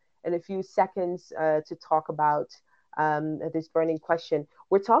a few seconds to talk about this burning question.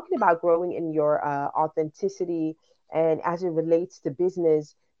 We're talking about growing in your authenticity, and as it relates to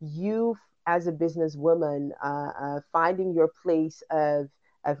business, you as a businesswoman, finding your place of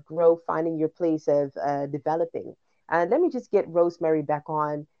growth, finding your place of developing. And let me just get Rosemary back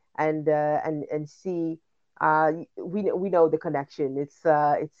on and see. We know the connection. It's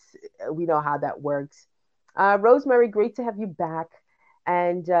we know how that works. Rosemary, great to have you back.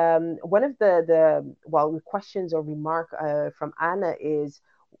 And one of the questions or remark from Anna is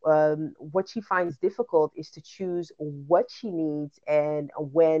what she finds difficult is to choose what she needs and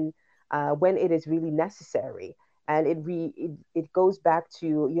when it is really necessary. And it goes back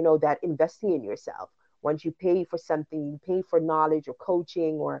to that investing in yourself. Once you pay for something, you pay for knowledge or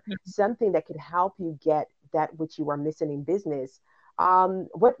coaching or something that could help you get that which you are missing in business.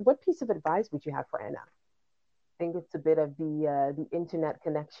 What piece of advice would you have for Anna? I think it's a bit of the internet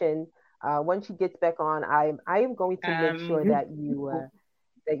connection. Once she gets back on, I am going to make sure that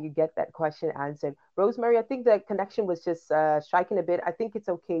you get that question answered. Rosemary, I think the connection was just striking a bit. I think it's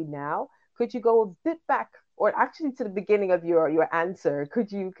okay now. Could you go a bit back, or actually to the beginning of your answer?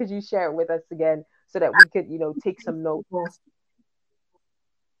 Could you share it with us again so that we could take some notes?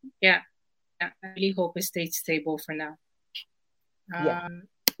 Yeah, I really hope it stays stable for now. Yeah.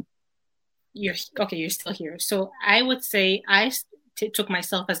 You're still here. So I would say I took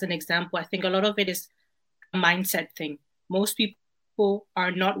myself as an example. I think a lot of it is a mindset thing. Most people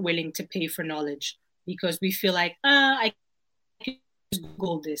are not willing to pay for knowledge because we feel like, I could just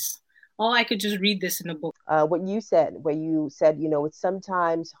Google this. Oh, I could just read this in a book. What you said, where you said, it's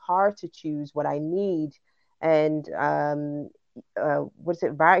sometimes hard to choose what I need and what is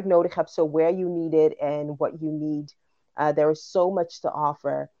it, waar ik nodig heb, so where you need it and what you need. There is so much to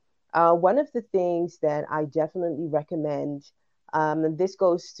offer. One of the things that I definitely recommend, and this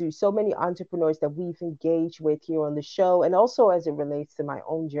goes to so many entrepreneurs that we've engaged with here on the show, and also as it relates to my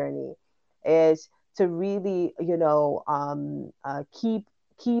own journey, is to really,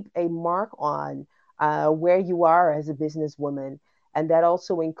 keep a mark on where you are as a businesswoman, and that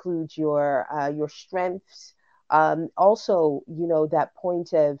also includes your strengths. Also, that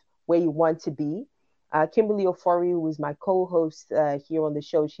point of where you want to be. Kimberly Ofori, who is my co-host here on the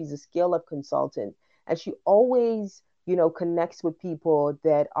show, she's a scale-up consultant, and she always, connects with people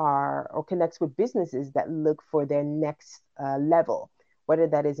that are, or connects with businesses that look for their next level, whether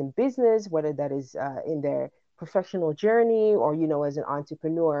that is in business, whether that is in their professional journey, or, as an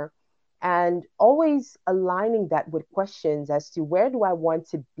entrepreneur, and always aligning that with questions as to where do I want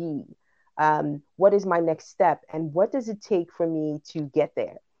to be? What is my next step? And what does it take for me to get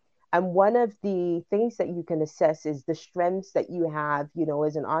there? And one of the things that you can assess is the strengths that you have,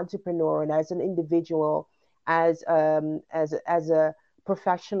 as an entrepreneur and as an individual, as a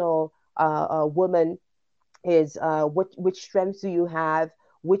professional woman, is which strengths do you have?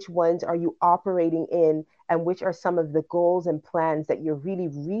 Which ones are you operating in? And which are some of the goals and plans that you're really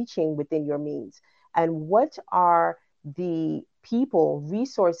reaching within your means? And what are the people,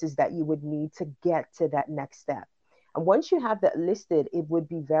 resources that you would need to get to that next step? And once you have that listed, it would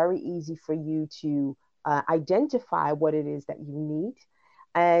be very easy for you to identify what it is that you need.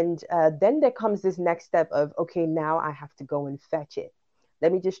 And then there comes this next step of, okay, now I have to go and fetch it.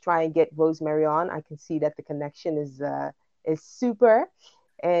 Let me just try and get Rosemary on. I can see that the connection is super.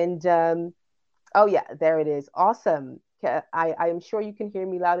 And oh yeah, there it is. Awesome. I am sure you can hear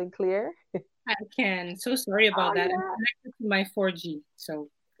me loud and clear. I can. So sorry about that. Yeah. I'm connected to my 4G, so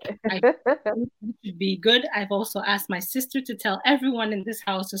I should be good. I've also asked my sister to tell everyone in this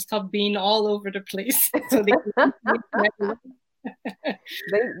house to stop being all over the place. So they can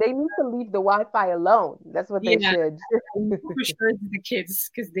They need to leave the Wi-Fi alone. That's what they Yeah, should. for sure it's the kids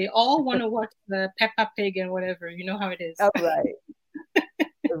because they all want to watch the Peppa Pig and whatever. You know how it is. Oh, right,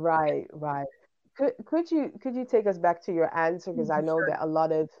 right, right. Could you take us back to your answer? Because I know Sure. that a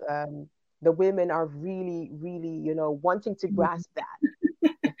lot of the women are really, really, wanting to grasp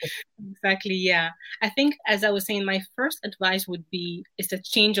that. Exactly, yeah. I think, as I was saying, my first advice would be it's a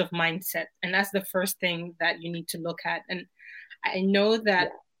change of mindset. And that's the first thing that you need to look at. And I know that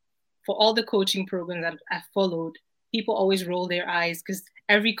Yeah, for all the coaching programs that I've followed, people always roll their eyes because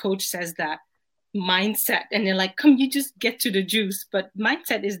every coach says that mindset. And they're like, come, you just get to the juice. But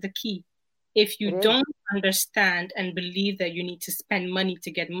mindset is the key. If you it is. don't understand and believe that you need to spend money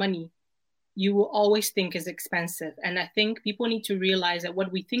to get money, you will always think is expensive. And I think people need to realize that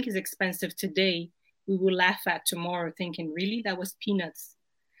what we think is expensive today, we will laugh at tomorrow thinking, really, that was peanuts.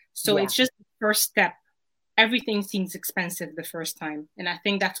 So Yeah. it's just the first step. Everything seems expensive the first time. And I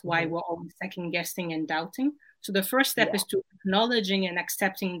think that's why Hmm. we're always second guessing and doubting. So the first step Yeah. is to acknowledging and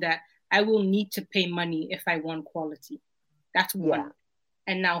accepting that I will need to pay money if I want quality. That's Yeah. one.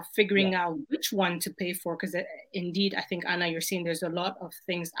 And now Yeah. figuring out which one to pay for, because indeed, I think, Anna, you're seeing there's a lot of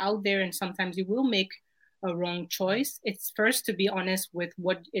things out there, and sometimes you will make a wrong choice. It's first to be honest with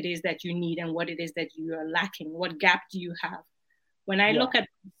what it is that you need and what it is that you are lacking. What gap do you have? When I Yeah. look at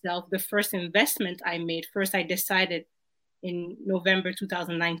myself, the first investment I made, first I decided in November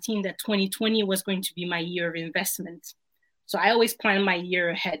 2019 that 2020 was going to be my year of investment. So I always plan my year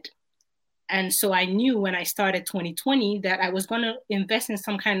ahead. And so I knew when I started 2020 that I was going to invest in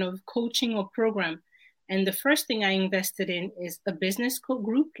some kind of coaching or program. And the first thing I invested in is a business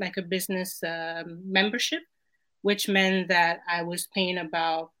group, like a business membership, which meant that I was paying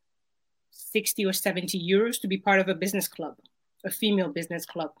about 60 or 70 euros to be part of a business club, a female business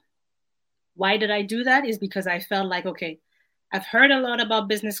club. Why did I do that? Is because I felt like, okay, I've heard a lot about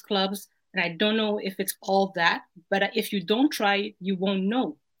business clubs and I don't know if it's all that, but if you don't try, you won't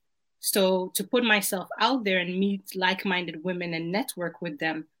know. So to put myself out there and meet like-minded women and network with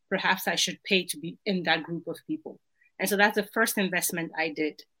them, perhaps I should pay to be in that group of people. And so that's the first investment I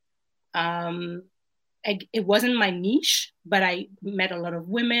did. Um, it wasn't my niche, but I met a lot of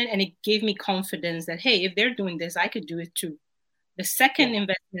women and it gave me confidence that, hey, if they're doing this, I could do it too. The second Yeah.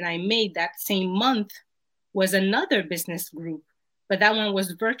 investment I made that same month was another business group, but that one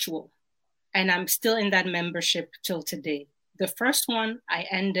was virtual. And I'm still in that membership till today. The first one I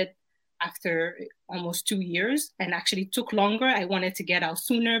ended after almost 2 years and actually took longer. I wanted to get out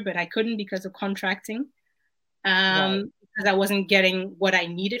sooner, but I couldn't because of contracting, Right. because I wasn't getting what I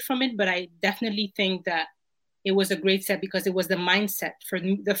needed from it. But I definitely think that it was a great step because it was the mindset. For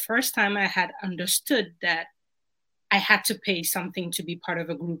the first time, I had understood that I had to pay something to be part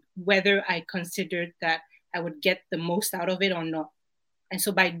of a group, whether I considered that I would get the most out of it or not. And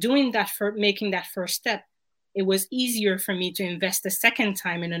so by doing that, for making that first step, it was easier for me to invest the second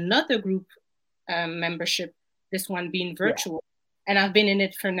time in another group membership, this one being Yeah. virtual. And I've been in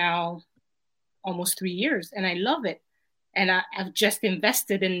it for now almost 3 years and I love it. And I've just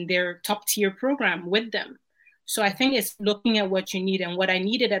invested in their top tier program with them. So I think it's looking at what you need. And what I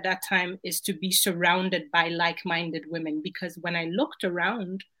needed at that time is to be surrounded by like minded women. Because when I looked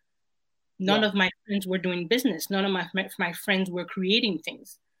around, none Yeah. of my friends were doing business. None of my friends were creating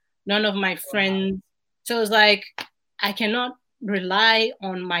things. None of my Wow. friends. So it was like, I cannot rely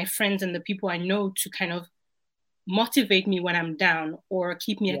on my friends and the people I know to kind of motivate me when I'm down or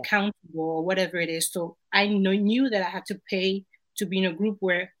keep me Yeah. accountable or whatever it is. So I knew that I had to pay to be in a group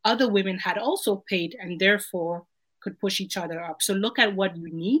where other women had also paid and therefore could push each other up. So look at what you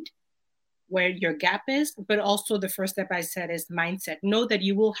need, where your gap is, but also the first step I said is mindset. Know that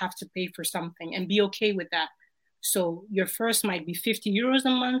you will have to pay for something and be okay with that. So your first might be 50 euros a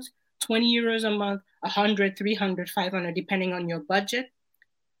month, 20 euros a month, 100, 300, 500, depending on your budget.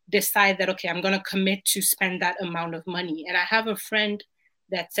 Decide that, okay, I'm going to commit to spend that amount of money. And I have a friend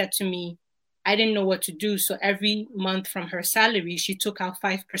that said to me, I didn't know what to do. So every month from her salary, she took out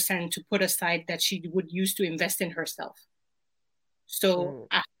 5% to put aside that she would use to invest in herself. So Mm.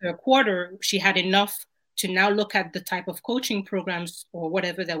 after a quarter, she had enough to now look at the type of coaching programs or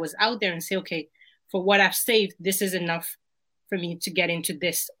whatever that was out there and say, okay, for what I've saved, this is enough for me to get into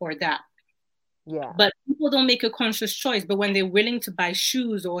this or that. Yeah. But people don't make a conscious choice. But when they're willing to buy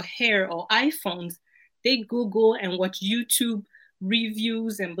shoes or hair or iPhones, they Google and watch YouTube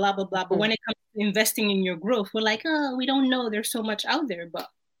reviews and blah, blah, blah. But Mm. when it comes to investing in your growth, we're like, oh, we don't know. There's so much out there. But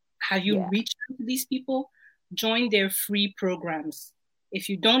have you Yeah. reached out to these people? Join their free programs. If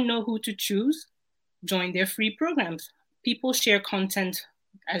you don't know who to choose, join their free programs. People share content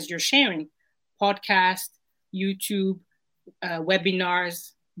as you're sharing, podcast, YouTube,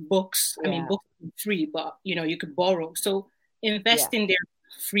 webinars, books. I mean, Yeah. books are free, but you could borrow. So Yeah. invest in their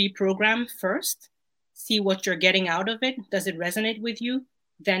free program first. See what you're getting out of it. Does it resonate with you?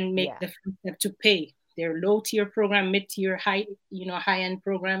 Then make Yeah. the first step to pay. Their low tier program, mid tier, high end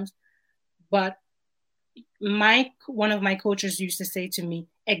programs. But one of my coaches used to say to me,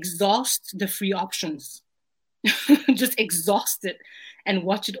 exhaust the free options. Just exhaust it and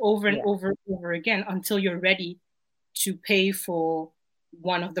watch it over and Yeah. over and over again until you're ready to pay for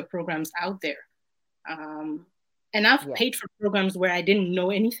one of the programs out there. Um, and I've Yeah. paid for programs where I didn't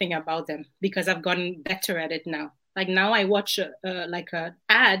know anything about them because I've gotten better at it now. Like now I watch like an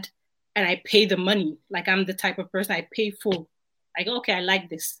ad and I pay the money. Like I'm the type of person I pay full. Like, okay, I like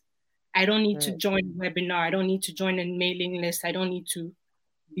this. I don't need to Mm. join a webinar. I don't need to join a mailing list. I don't need to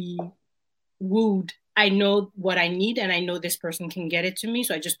be wooed. I know what I need and I know this person can get it to me.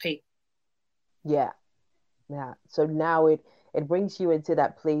 So I just pay. Yeah. Yeah. So now it brings you into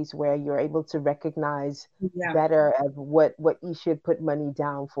that place where you're able to recognize Yeah. better of what you should put money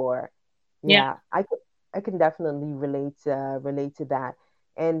down for. Yeah. Yeah, I can definitely relate to that.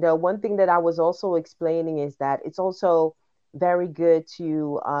 And one thing that I was also explaining is that it's also very good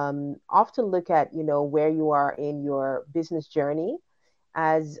to often look at, where you are in your business journey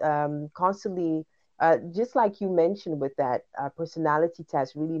as constantly, just like you mentioned with that personality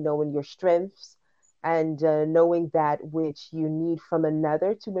test, really knowing your strengths and knowing that which you need from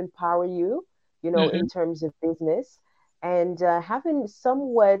another to empower you, Mm-hmm. in terms of business, and having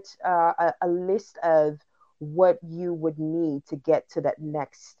somewhat a list of what you would need to get to that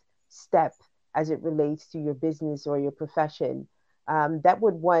next step as it relates to your business or your profession. That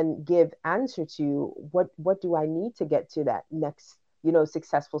would one give answer to what do I need to get to that next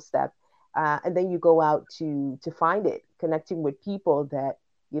successful step, and then you go out to find it, connecting with people that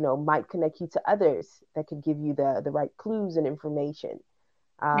might connect you to others that could give you the right clues and information.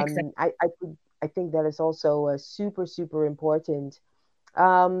 Exactly. I think that is also super super important.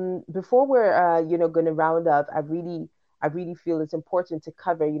 Before we're going to round up, I really feel it's important to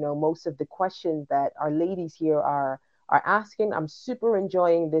cover most of the questions that our ladies here are asking. I'm super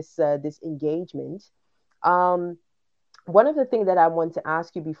enjoying this engagement. Um, One of the things that I want to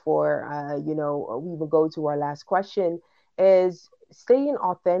ask you before, we will go to our last question is staying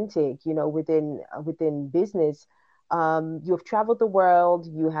authentic, within business. You have traveled the world,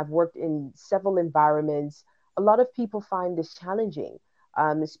 you have worked in several environments. A lot of people find this challenging,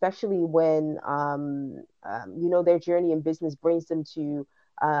 especially when, their journey in business brings them to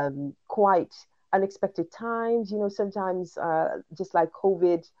quite unexpected times. Sometimes, just like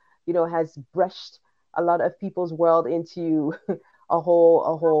COVID, has brushed a lot of people's world into a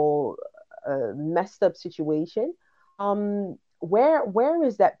whole messed up situation. Where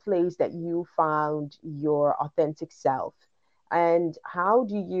is that place that you found your authentic self, and how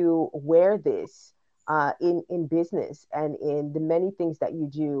do you wear this in business and in the many things that you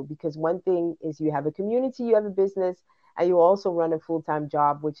do? Because one thing is you have a community, you have a business, and you also run a full-time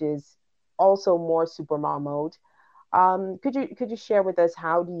job, which is also more super mom mode. Could you share with us,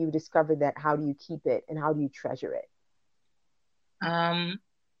 how do you discover that? How do you keep it, and how do you treasure it? Um,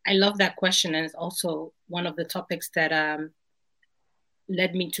 I love that question, and it's also one of the topics that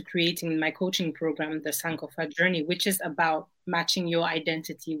led me to creating my coaching program, the Sankofa Journey, which is about matching your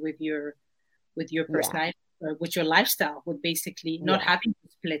identity with your Yeah, personality, or with your lifestyle, with basically not yeah, having to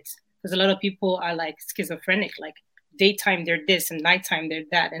split. Because a lot of people are like schizophrenic, like daytime they're this and nighttime they're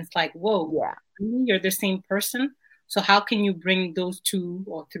that, and it's like, whoa, yeah, really? You're the same person. So how can you bring those 2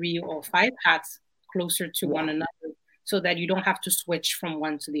 or 3 or 5 hats closer to yeah, one another, so that you don't have to switch from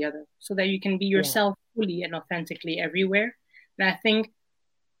one to the other, so that you can be yeah, yourself fully and authentically everywhere? And I think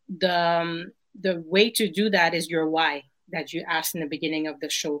the way to do that is your why, that you asked in the beginning of the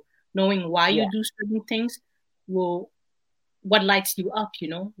show. Knowing why you yeah, do certain things will, what lights you up,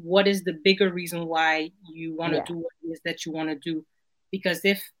 what is the bigger reason why you want to yeah, do what it is that you want to do. Because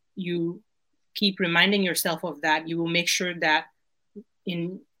if you keep reminding yourself of that, you will make sure that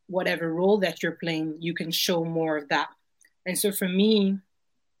in whatever role that you're playing, you can show more of that. And so for me,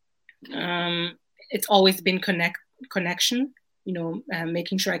 um, it's always been connection,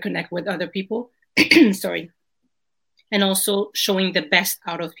 making sure I connect with other people. Sorry. And also showing the best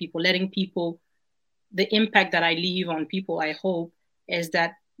out of people, letting people, the impact that I leave on people, I hope, is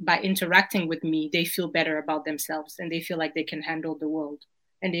that by interacting with me, they feel better about themselves and they feel like they can handle the world,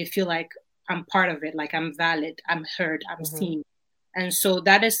 and they feel like I'm part of it, like I'm valid, I'm heard, I'm mm-hmm, seen. And so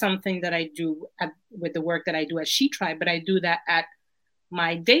that is something that I do with the work that I do at SheTribe, but I do that at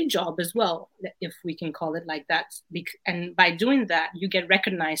my day job as well, if we can call it like that. And by doing that, you get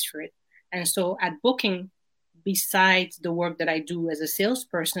recognized for it. And so at booking, besides the work that I do as a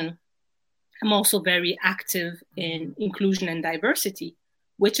salesperson, I'm also very active in inclusion and diversity,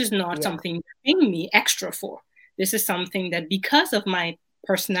 which is not something you're paying me extra for. This is something that, because of my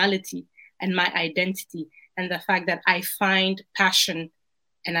personality and my identity and the fact that I find passion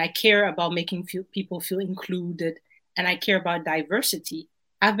and I care about making people feel included and I care about diversity,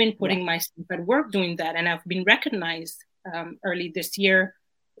 I've been putting myself at work doing that. And I've been recognized early this year.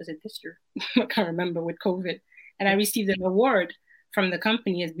 Was it this year? I can't remember, with COVID. And I received an award from the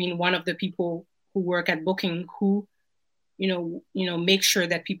company as being one of the people who work at Booking who, make sure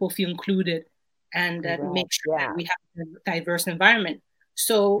that people feel included and that make sure that we have a diverse environment.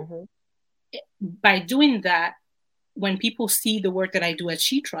 So by doing that, when people see the work that I do at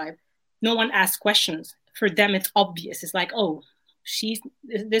SheTribe, no one asks questions. For them, it's obvious. It's like, oh,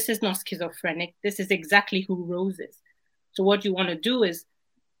 this is not schizophrenic. This is exactly who Rose is. So what you want to do is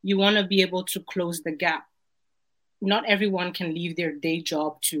you want to be able to close the gap. Not everyone can leave their day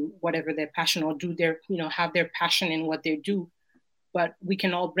job to whatever their passion or do their, have their passion in what they do, but we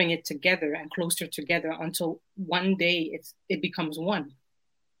can all bring it together and closer together until one day it becomes one.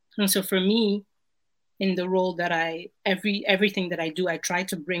 And so for me, in the role that everything that I do, I try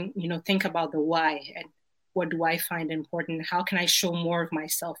to bring, think about the why and what do I find important? How can I show more of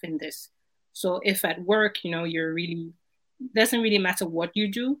myself in this? So if at work, you're really, doesn't really matter what you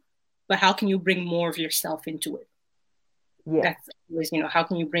do, but how can you bring more of yourself into it? Yeah. That's always, how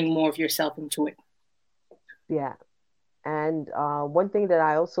can you bring more of yourself into it? Yeah. And one thing that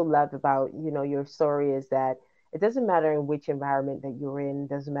I also love about, your story is that it doesn't matter in which environment that you're in,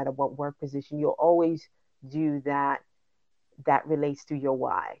 doesn't matter what work position, you'll always do that relates to your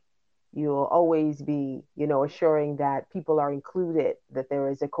why. You'll always be, assuring that people are included, that there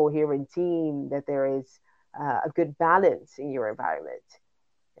is a coherent team, that there is a good balance in your environment.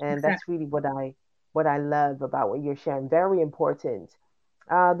 And exactly. That's really what I love about what you're sharing. Very important.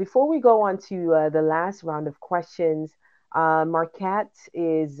 Before we go on to the last round of questions, Marquette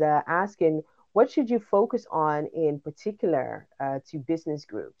is asking, what should you focus on in particular to business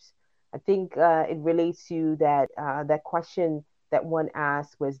groups? I think it relates to that question that one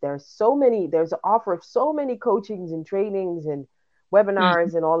asked was there's an offer of so many coachings and trainings and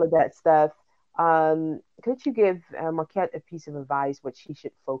webinars and all of that stuff. Could you give Marquette a piece of advice what she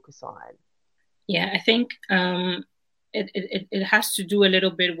should focus on? Yeah, I think it has to do a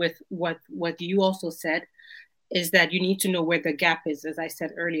little bit with what you also said, is that you need to know where the gap is. As I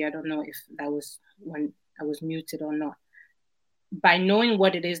said earlier, I don't know if that was when I was muted or not. By knowing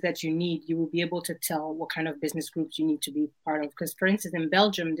what it is that you need, you will be able to tell what kind of business groups you need to be part of. Because, for instance, in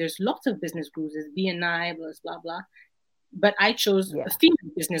Belgium, there's lots of business groups. There's BNI, blah, blah. But I chose a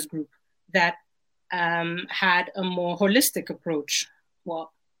female business group that had a more holistic approach.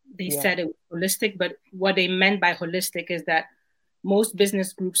 Well, they said it was holistic, but what they meant by holistic is that most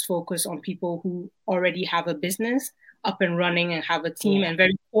business groups focus on people who already have a business up and running and have a team and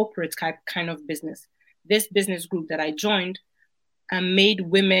very corporate kind of business. This business group that I joined made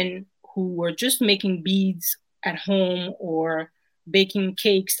women who were just making beads at home or baking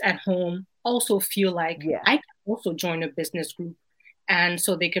cakes at home also feel like I can also join a business group. And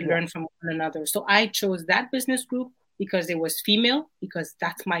so they could learn from one another. So I chose that business group because it was female, because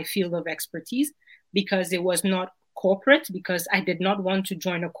that's my field of expertise, because it was not corporate, because I did not want to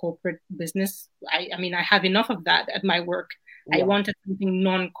join a corporate business. I mean, I have enough of that at my work. I wanted something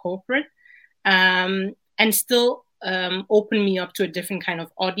non-corporate and still open me up to a different kind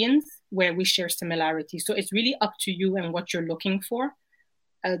of audience where we share similarities. So it's really up to you and what you're looking for.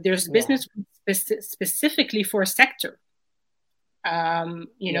 There's business specifically for a sector.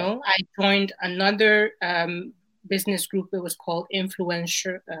 Know, I joined another business group. It was called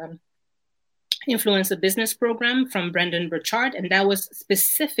Influencer Business Program from Brendan Burchard. And that was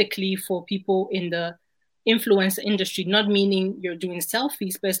specifically for people in the influencer industry, not meaning you're doing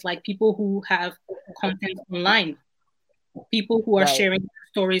selfies, but it's like people who have content online, people who are sharing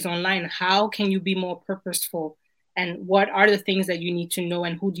stories online. How can you be more purposeful? And what are the things that you need to know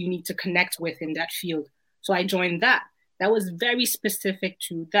and who do you need to connect with in that field? So I joined that. That was very specific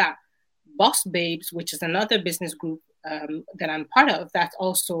to that. Boss Babes, which is another business group that I'm part of, that's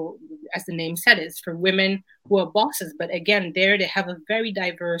also, as the name said, is for women who are bosses. But again, they have a very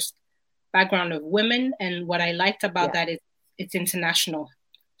diverse background of women. And what I liked about that is it's international.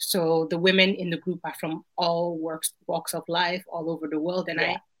 So the women in the group are from all walks of life, all over the world. And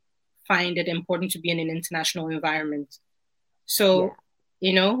I find it important to be in an international environment. So,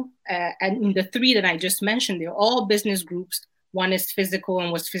 and the three that I just mentioned, they're all business groups. One is physical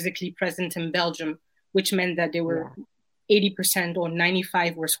and was physically present in Belgium, which meant that they were 80% or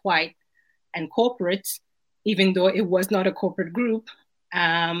 95% was white and corporate. even though it was not a corporate group.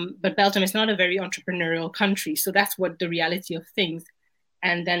 But Belgium is not a very entrepreneurial country. So that's what the reality of things.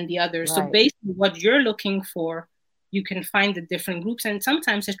 And then the others. So Right. based on what you're looking for, you can find the different groups. And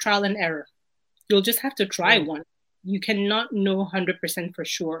sometimes it's trial and error. You'll just have to try Mm. one. You cannot know 100% for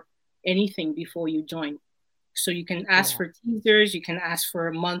sure anything before you join. So you can ask Yeah. for teasers, you can ask for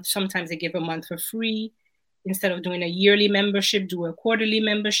a month. Sometimes they give a month for free. Instead of doing a yearly membership, do a quarterly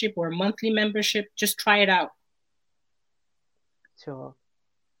membership or a monthly membership. Just try it out. Sure.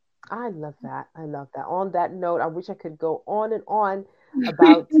 I love that. I love that. On that note, I wish I could go on and on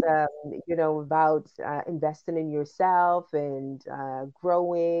about, about investing in yourself and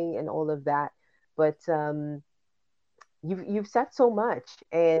growing and all of that. But you've said so much,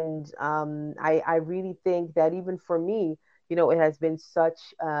 and I really think that even for me, it has been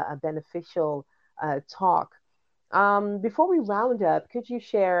such a beneficial talk. Before we round up, could you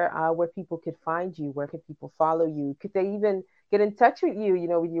share where people could find you? Where could people follow you? Could they even get in touch with you,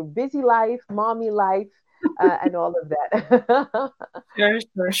 with your busy life, mommy life, and all of that? Sure.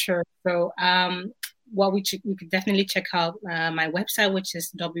 So, you could definitely check out my website, which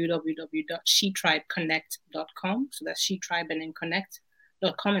is www.shetribeconnect.com. So that's SheTribe and then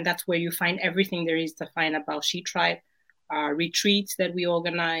connect.com. And that's where you find everything there is to find about SheTribe, our retreats that we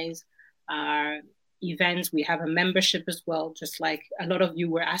organize, our events. We have a membership as well, just like a lot of you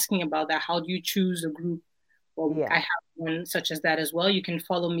were asking about that. How do you choose a group? Well, Yeah. I have one such as that as well. You can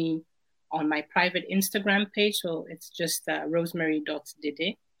follow me on my private Instagram page. So it's just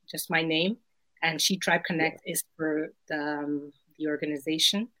Rosemary.Dede, just my name. And SheTribe Yeah. Connect is for the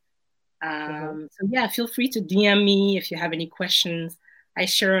organization. Uh-huh. So yeah, feel free to DM me if you have any questions. I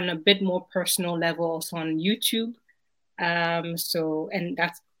share on a bit more personal level also on YouTube. And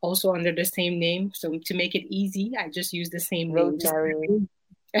that's also under the same name. So to make it easy, I just use the same name, just Rosemary.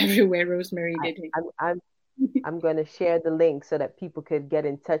 everywhere Rosemary I, Dede. I'm going to share the link so that people could get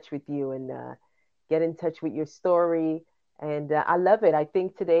in touch with you and get in touch with your story. And I love it. I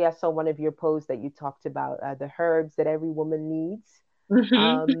think today I saw one of your posts that you talked about the herbs that every woman needs.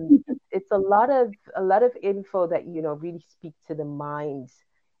 Mm-hmm. It's a lot of info that really speak to the minds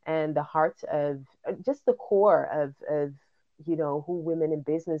and the hearts of just the core of who women in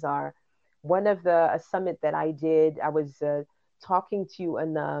business are. One of the a summit that I did, I was talking to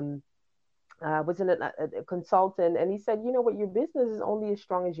an was a consultant, and he said, you know what, your business is only as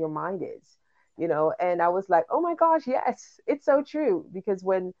strong as your mind is, and I was like, oh my gosh, yes, it's so true, because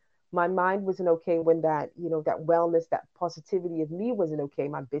when my mind wasn't okay, when that wellness, that positivity of me wasn't okay,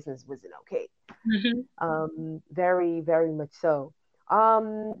 my business wasn't okay. Mm-hmm. Very, very much so.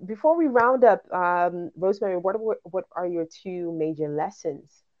 Before we round up, Rosemary, what are your two major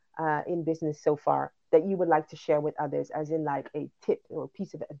lessons in business so far that you would like to share with others, as in like a tip or a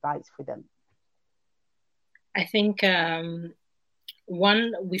piece of advice for them? I think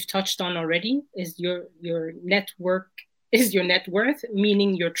one we've touched on already is your network is your net worth,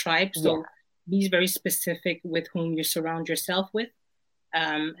 meaning your tribe. Yeah, So be very specific with whom you surround yourself with.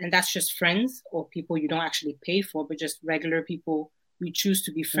 And that's just friends or people you don't actually pay for, but just regular people you choose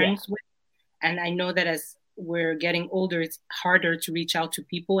to be yeah, friends with. And I know that as we're getting older, it's harder to reach out to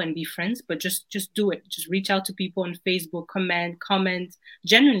people and be friends, but just do it. Just reach out to people on Facebook, comment,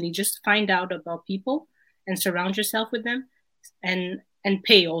 genuinely just find out about people and surround yourself with them, and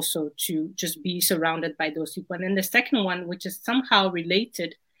pay also to just be surrounded by those people. And then the second one, which is somehow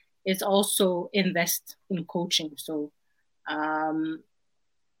related, is also invest in coaching. So um,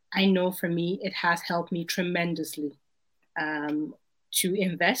 I know for me, it has helped me tremendously um, to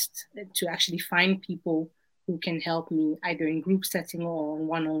invest, to actually find people who can help me either in group setting or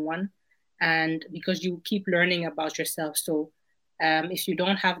one on one. And because you keep learning about yourself. So if you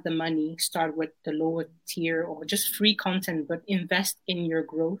don't have the money, start with the lower tier or just free content, but invest in your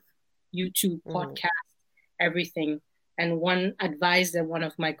growth, YouTube, mm, podcast, everything. And one advice that one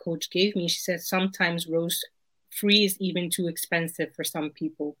of my coach gave me, she said, sometimes Rose, free is even too expensive for some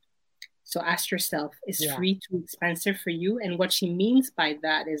people. So ask yourself, is yeah, free too expensive for you? And what she means by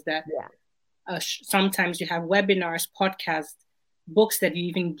that is that yeah, sometimes you have webinars, podcasts, books that you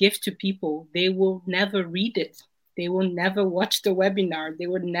even give to people. They will never read it. They will never watch the webinar. They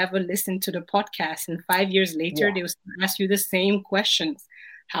will never listen to the podcast. And 5 years later, yeah, they will ask you the same questions.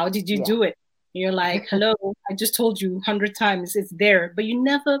 How did you yeah, do it? You're like, hello, I just told you 100 times it's there, but you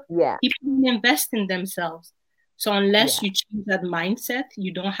never, yeah, people didn't invest in themselves. So unless yeah, you change that mindset,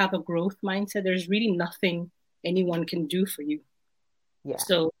 you don't have a growth mindset, there's really nothing anyone can do for you. yeah,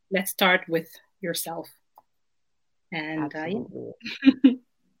 So let's start with yourself. And absolutely.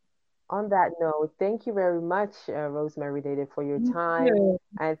 On that note, thank you very much, Rosemary Dede, for your Thank time. you.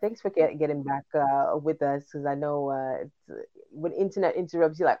 And thanks for getting back with us, because I know when internet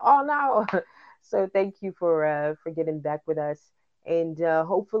interrupts, you're like, oh no. So thank you for getting back with us. And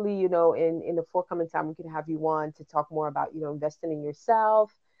hopefully, in the forthcoming time, we can have you on to talk more about, investing in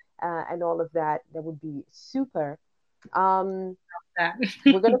yourself and all of that. That would be super. Um, That.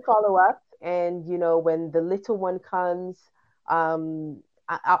 we're going to follow up, and when the little one comes,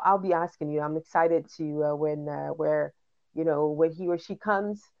 I'll be asking you. I'm excited to when he or she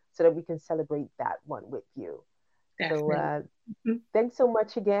comes, so that we can celebrate that one with you. So Definitely. thanks so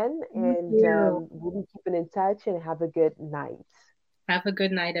much again, Thank and you. we'll be keeping in touch, and have a good night. Have a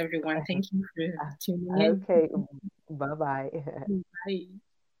good night, everyone. Thank you for tuning Okay, bye bye. in. Bye.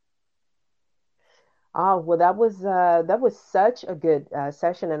 Oh, well, that was such a good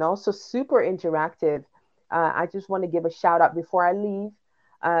session, and also super interactive. I just want to give a shout out before I leave.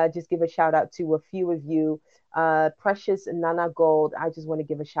 Just give a shout out to a few of you. Precious Nana Gold, I just want to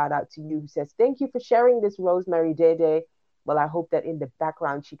give a shout out to you, who says, "Thank you for sharing this, Rosemary Dede." Well, I hope that in the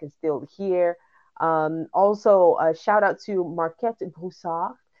background she can still hear. Also, a shout out to Marquette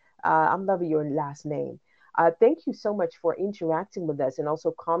Broussard. I'm loving your last name. Thank you so much for interacting with us and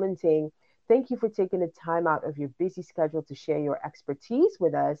also commenting. Thank you for taking the time out of your busy schedule to share your expertise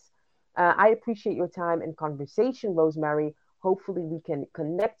with us. I appreciate your time and conversation, Rosemary. Hopefully, we can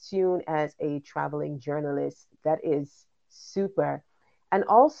connect soon as a traveling journalist. That is super. And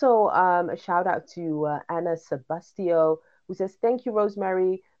also, a shout out to Anna Sebastio, who says, "Thank you,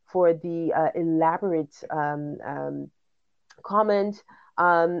 Rosemary, for the elaborate comment.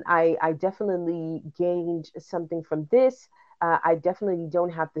 I definitely gained something from this. I definitely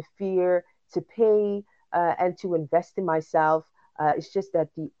don't have the fear to pay and to invest in myself. It's just that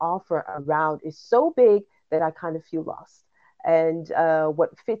the offer around is so big that I kind of feel lost. And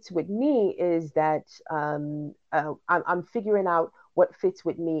what fits with me is that I'm figuring out what fits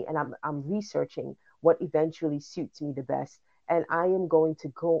with me, and I'm researching what eventually suits me the best. And I am going to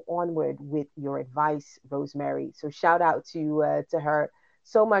go onward with your advice, Rosemary. So shout out to her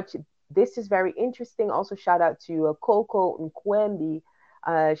so much. This is very interesting. Also, shout out to Coco Nkwembi.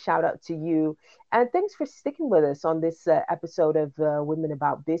 Shout out to you. And thanks for sticking with us on this episode of Women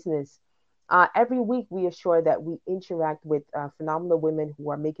About Business. Every week, we assure that we interact with phenomenal women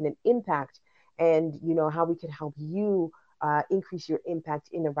who are making an impact, and how we can help you increase your impact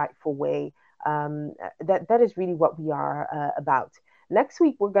in a rightful way. That is really what we are about. Next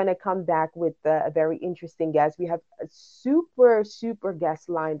week, we're going to come back with a very interesting guest. We have a super guest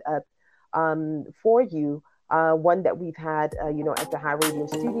lined up for you. One that we've had, at the High Radio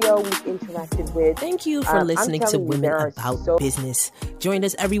Studio, we've interacted with. Thank you for listening to Women About so Business. Join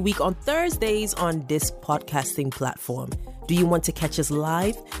us every week on Thursdays on this podcasting platform. Do you want to catch us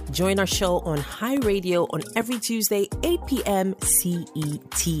live? Join our show on High Radio on every Tuesday, 8 p.m.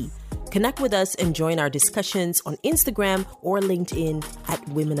 CET. Connect with us and join our discussions on Instagram or LinkedIn at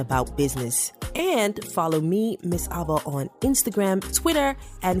Women About Business. And follow me, MS.ABA, on Instagram, Twitter,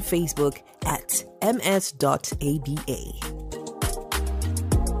 and Facebook at MS.ABA.